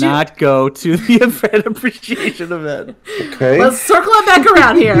 TJ, I did not go to the fan appreciation event. Okay, let's circle it back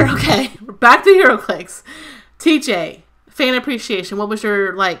around here. Okay, back to HeroClix. TJ, fan appreciation. What was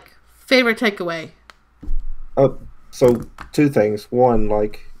your favorite takeaway? So two things. One,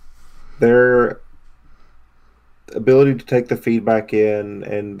 their ability to take the feedback in,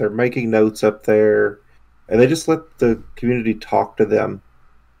 and they're making notes up there, and they just let the community talk to them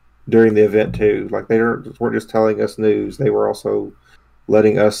during the event too. They weren't just telling us news; they were also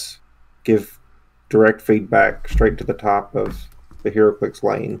letting us give direct feedback straight to the top of the HeroClix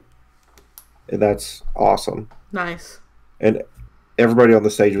lane, and that's awesome. Nice. And everybody on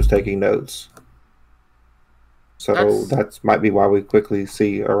the stage was taking notes. So that might be why we quickly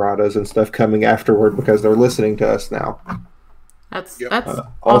see erratas and stuff coming afterward, because they're listening to us now. That's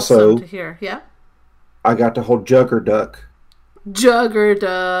also awesome to hear. Yeah. I got to hold Jugger Duck. Jugger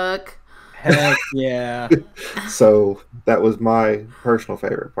Duck. Heck yeah. So that was my personal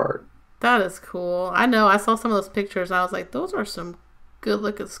favorite part. That is cool. I know. I saw some of those pictures. And I was like, those are some good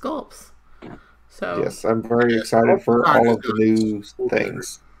looking sculpts. So yes, I'm very excited for all of the new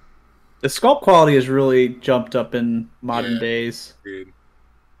things. The sculpt quality has really jumped up in modern days. Dude.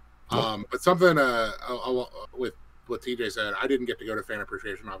 But something with what TJ said, I didn't get to go to fan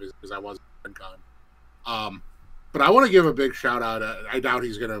appreciation obviously because I wasn't at Gencon. But I want to give a big shout out. I doubt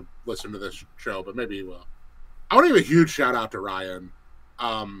he's going to listen to this show, but maybe he will. I want to give a huge shout out to Ryan.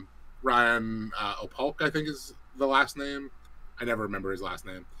 Ryan Opolk, I think is the last name. I never remember his last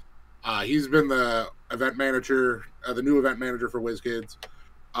name. He's been the event manager, the new event manager for WizKids.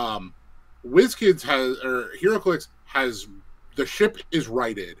 WizKids HeroClix has the ship is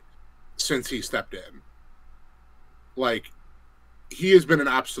righted since he stepped in. Like, he has been an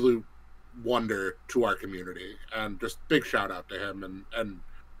absolute wonder to our community, and just big shout out to him and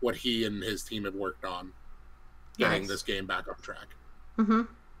what he and his team have worked on getting this game back on track. Mm-hmm.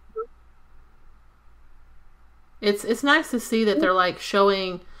 It's nice to see that they're like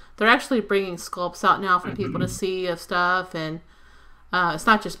showing, they're actually bringing sculpts out now for people to see of stuff, and it's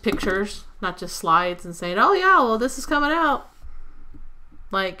not just pictures, not just slides and saying, oh yeah, well this is coming out.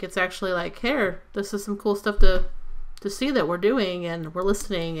 Like, it's actually like, here, this is some cool stuff to see that we're doing and we're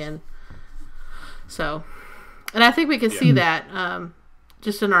listening, and so, and I think we can see that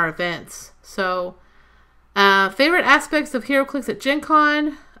just in our events. So, favorite aspects of HeroClix at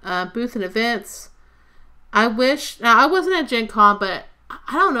Gencon, booth and events. I wish, now I wasn't at Gencon, but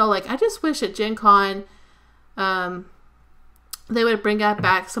I don't know, like, I just wish at Gencon they would bring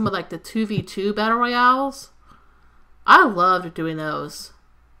back some of like the 2v2 battle royales. I loved doing those.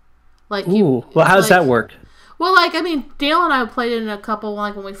 Like, well, how does that work? Well, like, I mean, Dale and I played in a couple,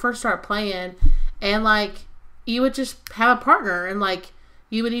 like, when we first started playing, and, like, you would just have a partner, and, like,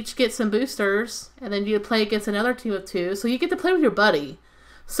 you would each get some boosters, and then you'd play against another team of two, so you get to play with your buddy.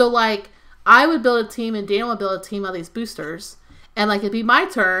 So, like, I would build a team, and Daniel would build a team of these boosters, and, like, it'd be my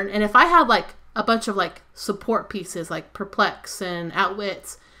turn, and if I had, like, a bunch of, like, support pieces, like Perplex and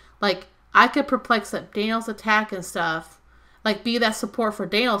Outwits, like, I could Perplex up Daniel's attack and stuff, like, be that support for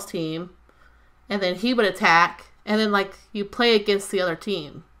Daniel's team, and then he would attack, and then, like, you play against the other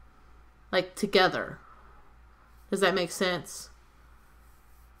team, like, together. Does that make sense?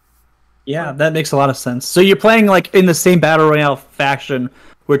 Yeah, that makes a lot of sense. So you're playing, like, in the same Battle Royale fashion,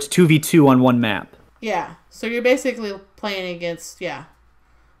 where it's 2v2 on one map. Yeah, so you're basically playing against, yeah.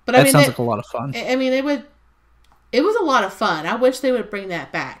 But that sounds like a lot of fun. I mean, it was a lot of fun. I wish they would bring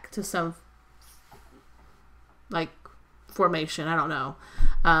that back to some, like, formation. I don't know.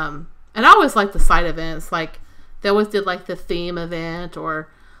 And I always like the side events. Like, they always did, like, the theme event or,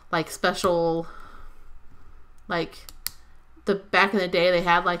 like, special, like, back in the day they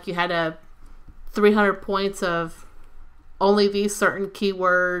had, like, you had 300 points of only these certain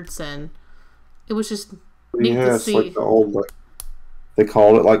keywords, and it was just neat to see. Like the old, like, they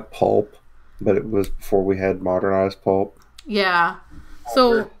called it, like, pulp, but it was before we had modernized pulp. Yeah.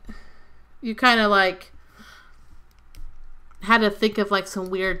 So you kind of, like, had to think of, like,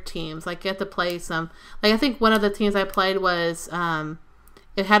 some weird teams. Like, you had to play some, like, I think one of the teams I played was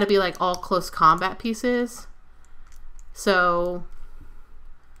it had to be, like, all close combat pieces. So,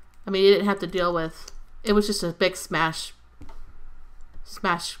 I mean, you didn't have to deal with, it was just a big smash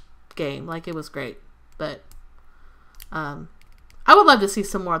game. Like, it was great. But I would love to see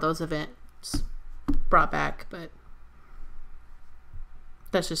some more of those events brought back, but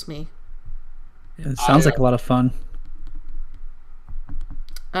that's just me. Yeah, it sounds like a lot of fun.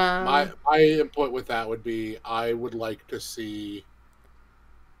 My input with that would be, I would like to see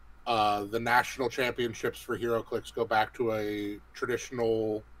the national championships for HeroClix go back to a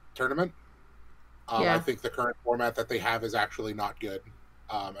traditional tournament. I think the current format that they have is actually not good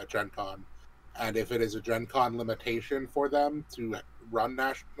at Gen Con. And if it is a Gen Con limitation for them to run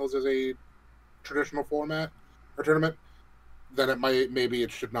nationals as a traditional format or tournament, then maybe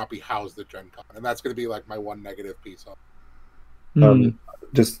it should not be housed at Gen Con. And that's going to be like my one negative piece on it.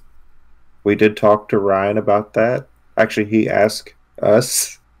 We did talk to Ryan about that. Actually, he asked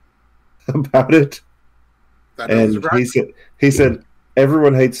us about it, and he said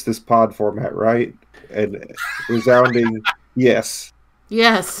everyone hates this pod format, right? And resounding yes,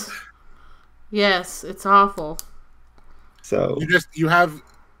 it's awful. So you have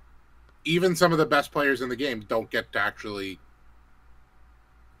even some of the best players in the game don't get to actually,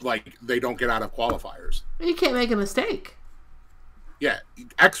 like, they don't get out of qualifiers. You can't make a mistake. Yeah,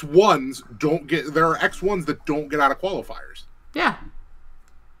 X1s don't get. There are X1s that don't get out of qualifiers. Yeah.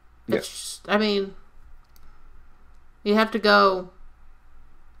 I mean, you have to go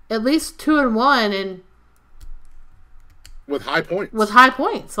at least 2-1 and with high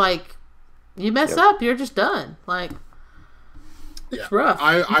points. Like, you mess up, you're just done. Like, it's rough.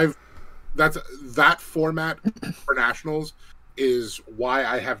 That format for nationals is why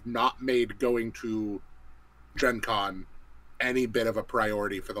I have not made going to Gen Con any bit of a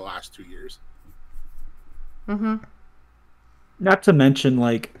priority for the last 2 years. Mm-hmm. Not to mention,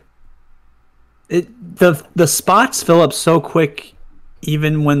 like, the spots fill up so quick,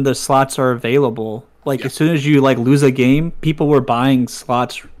 even when the slots are available. Like, as soon as you, like, lose a game, people were buying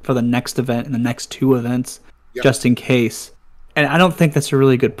slots for the next event and the next two events just in case. And I don't think that's a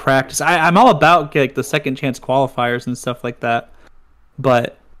really good practice. I'm all about, like, the second chance qualifiers and stuff like that.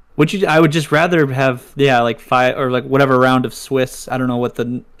 But I would just rather have like 5 or like whatever round of Swiss. I don't know what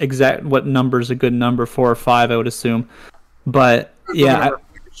what number is a good number, 4 or 5. I would assume, but okay,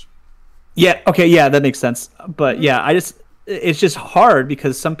 that makes sense. But it's just hard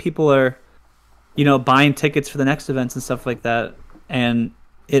because some people are, buying tickets for the next events and stuff like that, and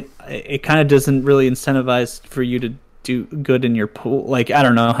it kind of doesn't really incentivize for you to do good in your pool. Like, I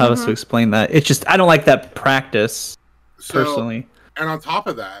don't know how else to explain that. It's just I don't like that practice personally. And on top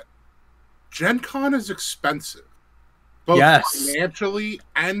of that, Gencon is expensive, both financially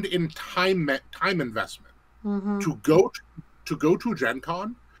and in time investment. To go to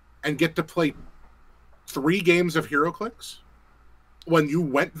Gencon and get to play 3 games of HeroClix when you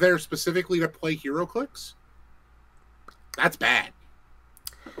went there specifically to play HeroClix, that's bad.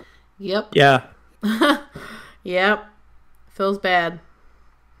 Yep. Yeah. Yep. Feels bad.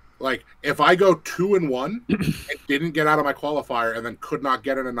 Like, if I go 2-1 and didn't get out of my qualifier and then could not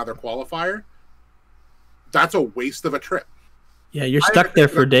get in another qualifier, that's a waste of a trip. Yeah, you're stuck there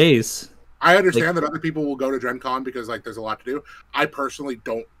for days. I understand that other people will go to Gen Con because, like, there's a lot to do. I personally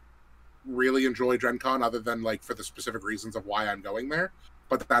don't really enjoy Gen Con other than, like, for the specific reasons of why I'm going there.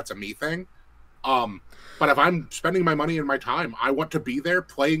 But that's a me thing. But if I'm spending my money and my time, I want to be there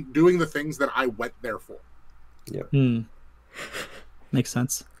doing the things that I went there for. Yep. Makes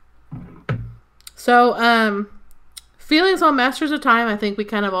sense. So, feelings on Masters of Time. I think we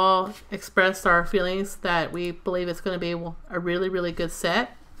kind of all expressed our feelings that we believe it's going to be a really, really good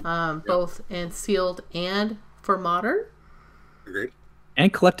set, both in sealed and for modern. Agreed.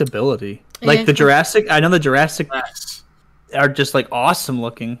 And collectability. Like the Jurassic, I know the Jurassic are just like awesome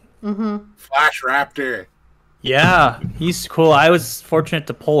looking. Flash Raptor. Yeah, he's cool. I was fortunate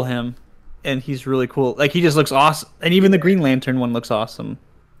to pull him, and he's really cool. Like, he just looks awesome. And even the Green Lantern one looks awesome.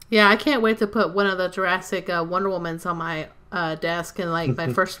 Yeah, I can't wait to put one of the Jurassic Wonder Womans on my desk, and like my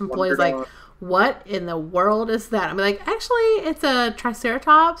first employee is like, "What in the world is that?" I'm like, "Actually, it's a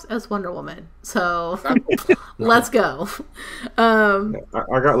Triceratops as Wonder Woman." So let's go. I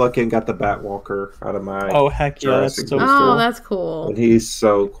got lucky and got the Batwalker out of my. Oh heck yeah! Jurassic That's so booster. Oh, that's cool. And he's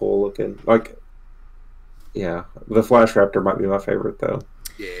so cool looking. Like, yeah, the Flash Raptor might be my favorite though.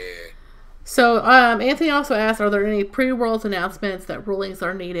 Yeah. So, Anthony also asked, are there any pre-Worlds announcements that rulings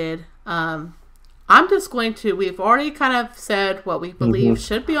are needed? I'm just going to, we've already kind of said what we believe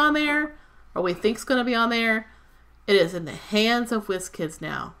should be on there, or we think is going to be on there. It is in the hands of WizKids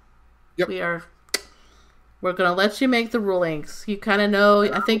now. Yep. We're going to let you make the rulings. You kind of know,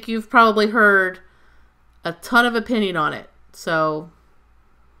 I think you've probably heard a ton of opinion on it. So,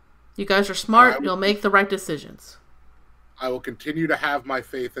 you guys are smart. You'll make the right decisions. I will continue to have my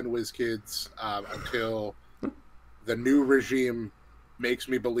faith in WizKids until the new regime makes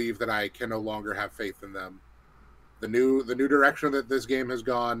me believe that I can no longer have faith in them. The new direction that this game has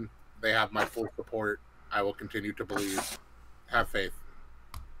gone, they have my full support. I will continue to have faith.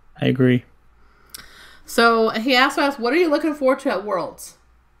 I agree. So he also asked, what are you looking forward to at Worlds?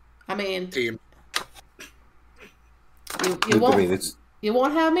 I mean, Team. You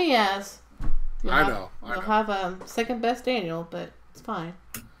won't have me as. You'll have second best Daniel, but it's fine.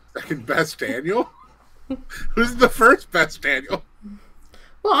 Second best Daniel? Who's the first best Daniel?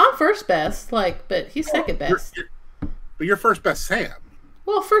 Well, I'm first best, but he's second best. But you're first best Sam.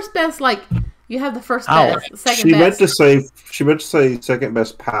 Well, first best, you have the first best, second she best. She meant to say second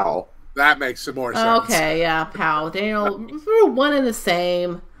best pal. That makes some more sense. Okay, yeah, pal. Daniel, we're one and the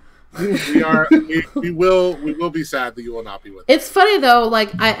same. We will be sad that you will not be with us. It's funny though,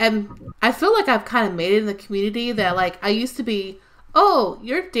 I feel like I've kind of made it in the community that I used to be, oh,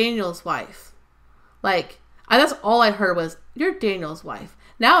 you're Daniel's wife. That's all I heard was, you're Daniel's wife.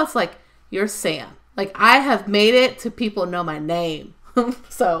 Now it's you're Sam. I have made it to people know my name.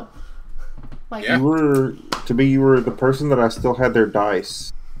 So yeah. You were the person that I still had their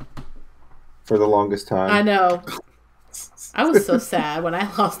dice for the longest time. I know. I was so sad when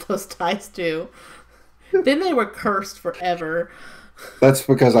I lost those dice too. Then they were cursed forever. That's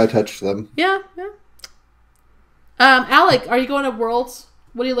because I touched them. Yeah. Alec, are you going to Worlds?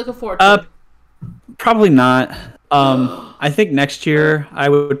 What are you looking forward to? Probably not. I think next year I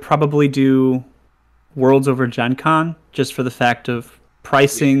would probably do Worlds over Gen Con, just for the fact of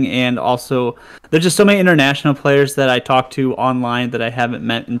pricing, and also there's just so many international players that I talk to online that I haven't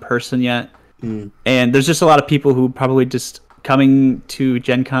met in person yet. And there's just a lot of people who probably just coming to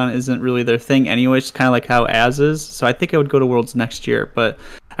Gen Con isn't really their thing anyway. It's kind of like how Az is. So I think I would go to Worlds next year. But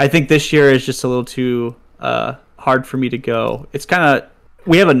I think this year is just a little too hard for me to go. It's kind of...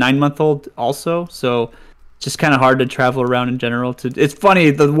 We have a 9-month-old also. So just kind of hard to travel around in general. It's funny,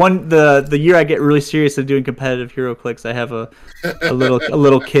 the year I get really serious at doing competitive HeroClix, I have a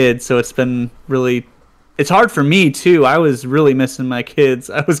little kid, so it's been really. It's hard for me too. I was really missing my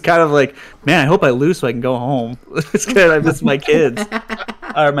kids. I was kind of like, man, I hope I lose so I can go home. It's good. I miss my kids,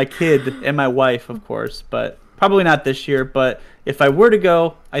 or my kid and my wife, of course. But probably not this year. But if I were to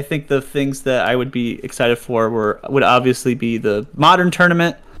go, I think the things that I would be excited for would obviously be the modern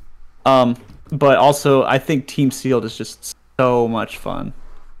tournament. But also, I think Team Sealed is just so much fun.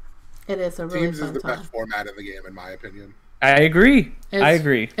 It is a really Teams fun is the time. best format in the game, in my opinion. I agree. I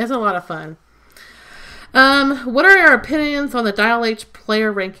agree. It's a lot of fun. What are your opinions on the Dial H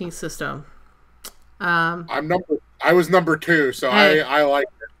player ranking system? I was number 2, so Hey. I like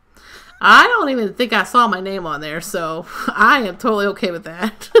it. I don't even think I saw my name on there, so I am totally okay with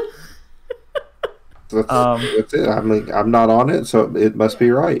that. That's it. I mean, I'm not on it, so it must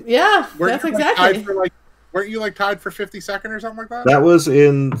be right. Yeah, Weren't that's you, exactly. weren't you like tied for 52nd or something like that? That was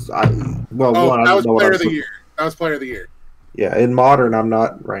in. I that was don't know what player I of the year. That was player of the year. Yeah, in modern, I'm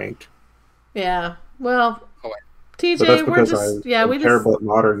not ranked. Yeah. Well, Oh, But that's TJ, we're because just I'm we just terrible at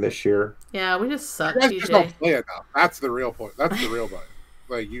modern this year. we just suck, You guys just don't TJ. play it now. That's the real point. That's the real point.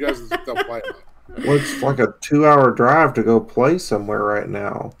 Like, you guys just don't play it now. Well, it's like a 2-hour drive to go play somewhere right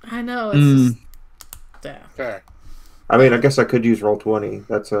now. I know it's just yeah. Fair. I mean, I guess I could use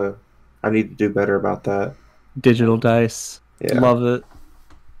Roll20. I need to do better about that. Digital dice. Yeah. Love it.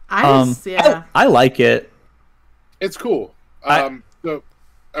 I just I like it. It's cool. Go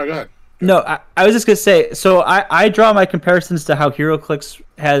ahead. No, I was just gonna say. So I draw my comparisons to how HeroClix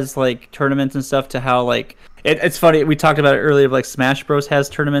has like tournaments and stuff to how like it's funny. We talked about it earlier. Like Smash Bros has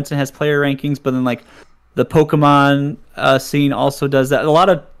tournaments and has player rankings, but then like the Pokemon scene also does that.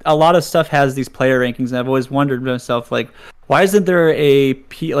 A lot of stuff has these player rankings, and I've always wondered to myself like, why isn't there a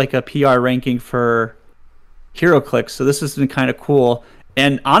PR ranking for HeroClix? So this has been kind of cool,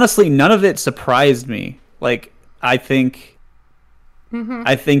 and honestly, none of it surprised me. Like I think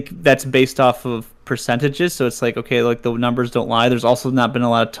that's based off of percentages, so it's like okay, like the numbers don't lie. There's also not been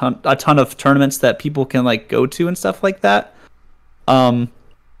a ton of tournaments that people can like go to and stuff like that.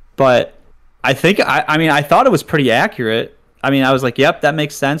 But I think I mean I thought it was pretty accurate. I mean I was like, yep, that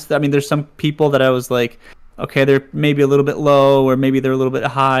makes sense. I mean there's some people that I was like, okay, they're maybe a little bit low or maybe they're a little bit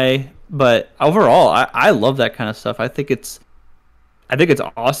high, but overall I love that kind of stuff. I think it's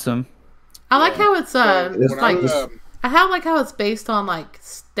awesome. I like how it's When like how it's based on like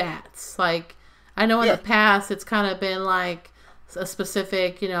stats. Like I know in the past it's kind of been like a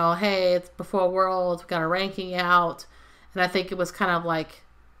specific, hey, it's before Worlds, we got a ranking out, and I think it was kind of like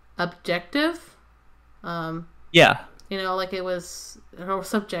objective. Yeah. Like it was or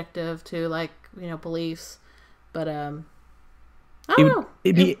subjective to like beliefs, but I don't know.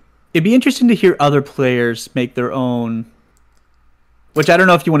 It'd be interesting to hear other players make their own. Which I don't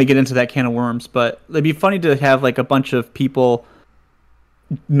know if you want to get into that can of worms, but it'd be funny to have like a bunch of people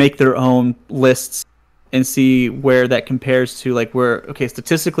make their own lists and see where that compares to like where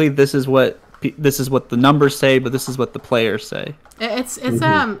statistically this is what the numbers say, but this is what the players say. It's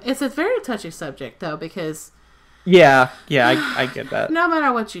a very touchy subject though because I get that. no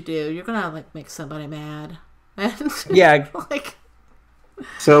matter what you do, you're gonna like make somebody mad. Yeah, like.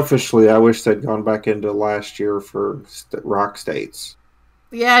 Selfishly, I wish they'd gone back into last year for rock states.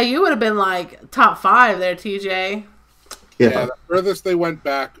 Yeah, you would have been like top 5 there, TJ. Yeah. The furthest they went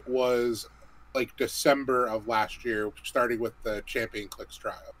back was like December of last year, starting with the Champion Clicks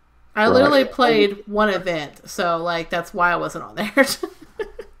trial. I literally played one event, so like that's why I wasn't on there.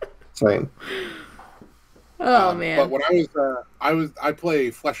 Same. Oh man! But when I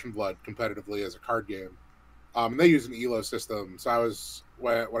play Flesh and Blood competitively as a card game. And they use an ELO system, so I was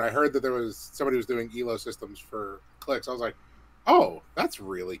when I heard that there was somebody who was doing ELO systems for Clicks, I was like, "Oh, that's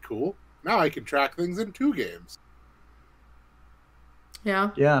really cool! Now I can track things in 2 games."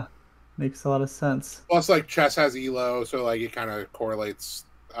 Yeah, makes a lot of sense. Plus, like chess has ELO, so like it kind of correlates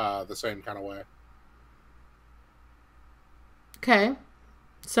the same kind of way. Okay,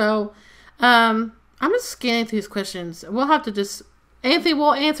 so I'm just scanning through these questions. We'll have to just. Anthony,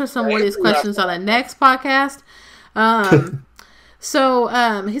 we'll answer some more of these questions on the next podcast. So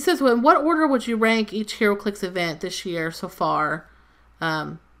he says, in what order would you rank each HeroClix event this year so far?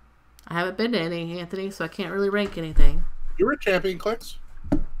 I haven't been to any, Anthony, so I can't really rank anything. You were Champion Clicks?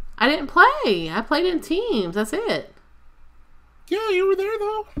 I didn't play. I played in teams. That's it. Yeah, you were there,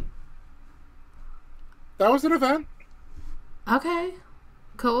 though. That was an event. Okay.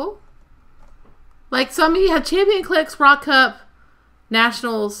 Cool. Like, some of you had Champion Clicks, Rock Cup,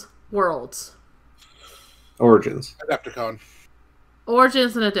 Nationals, Worlds. Origins. Adepticon.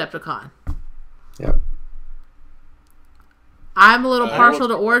 Origins and Adepticon. Yep. I'm a little partial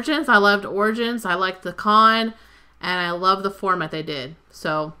to Origins. I loved Origins. I liked the con, and I love the format they did.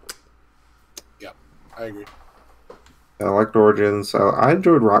 So, yeah, I agree. I liked Origins. I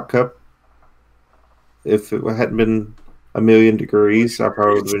enjoyed Rock Cup. If it hadn't been a million degrees, I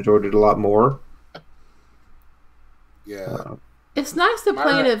probably would have enjoyed it a lot more. Yeah. It's nice to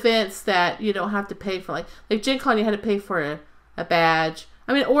play in events that you don't have to pay for. Like Gencon, you had to pay for a badge.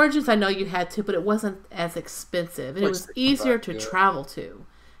 I mean, Origins, I know you had to, but it wasn't as expensive. And it was easier to travel to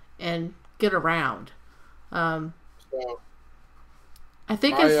and get around. I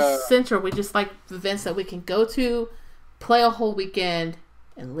think as Central, we just like events that we can go to, play a whole weekend,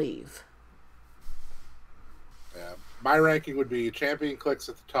 and leave. Yeah. My ranking would be Champion Clix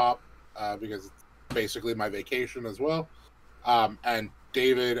at the top because it's basically my vacation as well. And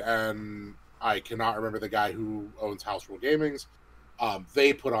David and I cannot remember the guy who owns House Rule Gaming's.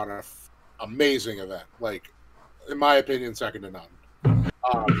 They put on an amazing event. Like, in my opinion, second to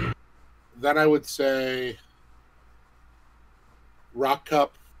none. Then I would say Rock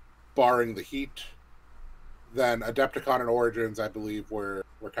Cup, barring the heat. Then Adepticon and Origins, I believe, were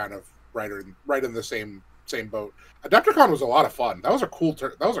kind of right in the same boat. Adepticon was a lot of fun. That was a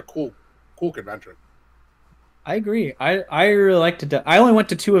cool convention. I agree. I really liked it. I only went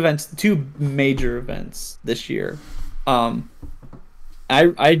to two major events this year.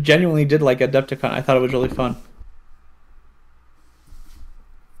 I genuinely did like Adepticon. I thought it was really fun.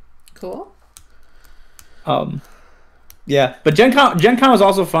 Cool. Yeah, but Gencon was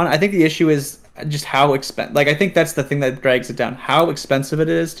also fun. I think the issue is just how expensive. Like, I think that's the thing that drags it down. How expensive it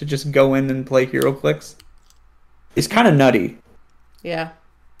is to just go in and play HeroClix. It's kind of nutty. Yeah.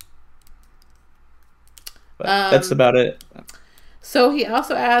 But that's about it. So he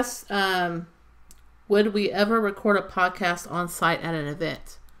also asked, would we ever record a podcast on site at an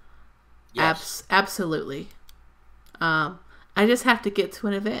event? Yes. Absolutely. I just have to get to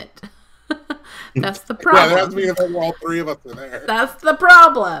an event. That's the problem. Yeah, that's because all three of us are there. That's the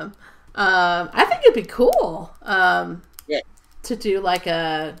problem. I think it'd be cool to do like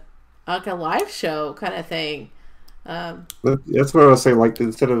a live show kind of thing. That's what I was saying. Like,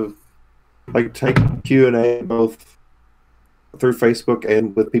 instead of like take Q&A both through Facebook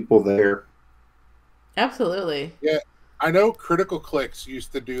and with people there. Absolutely. Yeah, I know Critical Clicks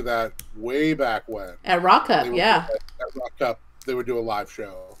used to do that way back when. At Rock Up, yeah. At Rock Up, they would do a live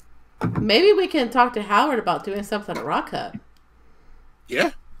show. Maybe we can talk to Howard about doing something at Rock Up.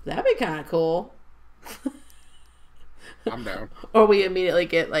 Yeah. That'd be kind of cool. I'm down. Or we immediately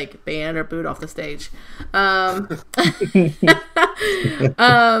get like banned or booed off the stage.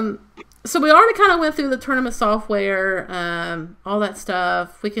 So we already kind of went through the tournament software, all that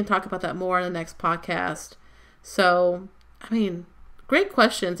stuff. We can talk about that more in the next podcast. So, I mean, great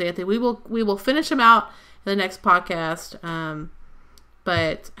questions, Anthony. We will finish them out in the next podcast.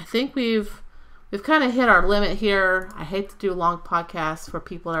 But I think we've kind of hit our limit here. I hate to do long podcasts for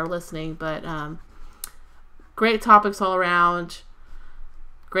people that are listening, but great topics all around.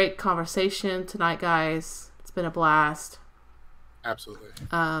 Great conversation tonight, guys. It's been a blast. Absolutely.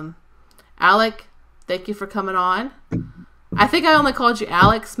 Alec, thank you for coming on. I think I only called you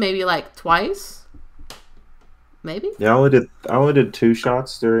Alex maybe like twice. Maybe? Yeah, I only did 2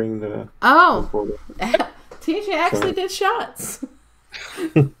 shots during the TJ actually did shots.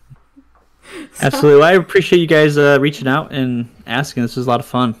 Absolutely. Well, I appreciate you guys reaching out and asking. This was a lot of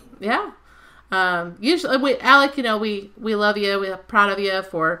fun. Yeah. Usually, Alec, you know, we love you. We're proud of you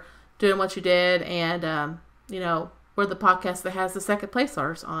for doing what you did. And, you know, we're the podcast that has the second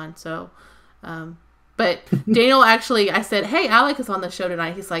placers on. So, but Daniel actually, I said, hey, Alec is on the show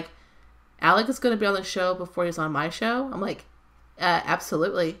tonight. He's like, Alec is going to be on the show before he's on my show. I'm like,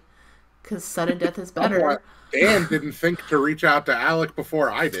 absolutely. Because sudden death is better. Dan didn't think to reach out to Alec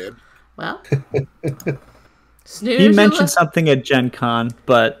before I did. Well, snooze. He mentioned something at Gen Con,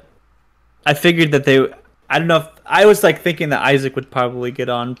 but I figured that I don't know if I was like thinking that Isaac would probably get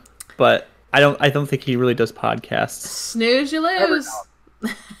on, but I don't think he really does podcasts. Snooze, you lose.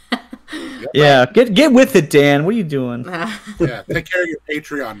 Yeah, get with it, Dan. What are you doing? Yeah, take care of your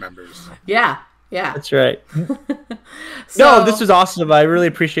Patreon members. Yeah. That's right. No, this was awesome. I really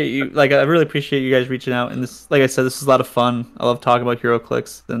appreciate you. I really appreciate you guys reaching out. And this, like I said, this is a lot of fun. I love talking about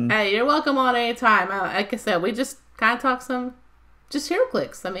HeroClix. And hey, you're welcome on anytime. Like I said, we just kind of talk just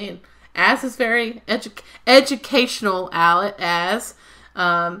HeroClix. I mean, Az is very educational, and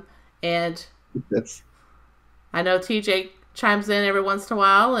That's... I know TJ chimes in every once in a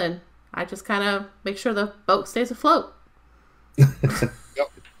while, and I just kind of make sure the boat stays afloat.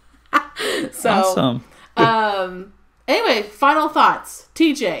 So, awesome. Anyway, final thoughts,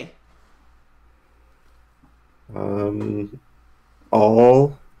 TJ.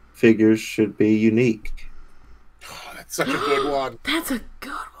 all figures should be unique. Oh, that's such a good one. That's a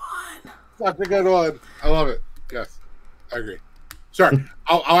good one. Such a good one. I love it. Yes, I agree. Sorry,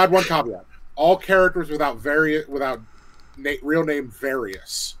 I'll add one caveat. All characters without real name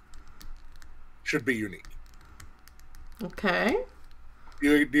various should be unique. Okay. Do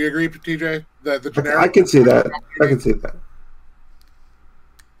you agree, TJ? The generic. I can see that. I can see that.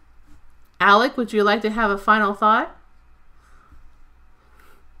 Alec, would you like to have a final thought?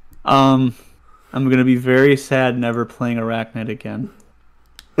 I'm gonna be very sad never playing Arachnite again.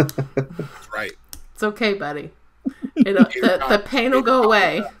 That's right. It's okay, buddy. The pain will go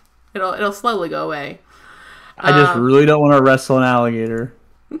away. It'll slowly go away. I just really don't want to wrestle an alligator.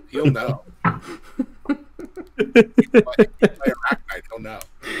 He'll know. Play Arachnite, he'll know.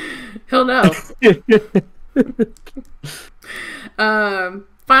 He'll know.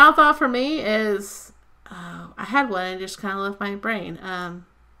 Final thought for me is, I had one and just kind of left my brain.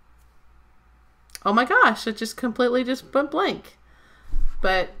 Oh my gosh, it just completely just went blank.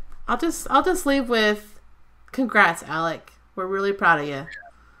 But I'll just leave with congrats, Alec. We're really proud of you.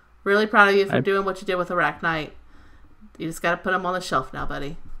 Really proud of you for doing what you did with Arachnite. You just got to put him on the shelf now,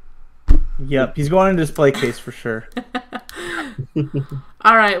 buddy. Yep, he's going in a display case for sure.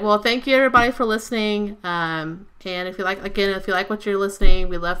 All right. Well, thank you everybody for listening. And if you like what you're listening,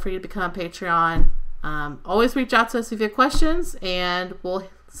 we'd love for you to become a Patreon. Always reach out to us if you have questions, and we'll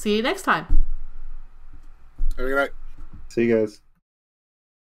see you next time. Have a good night. See you guys.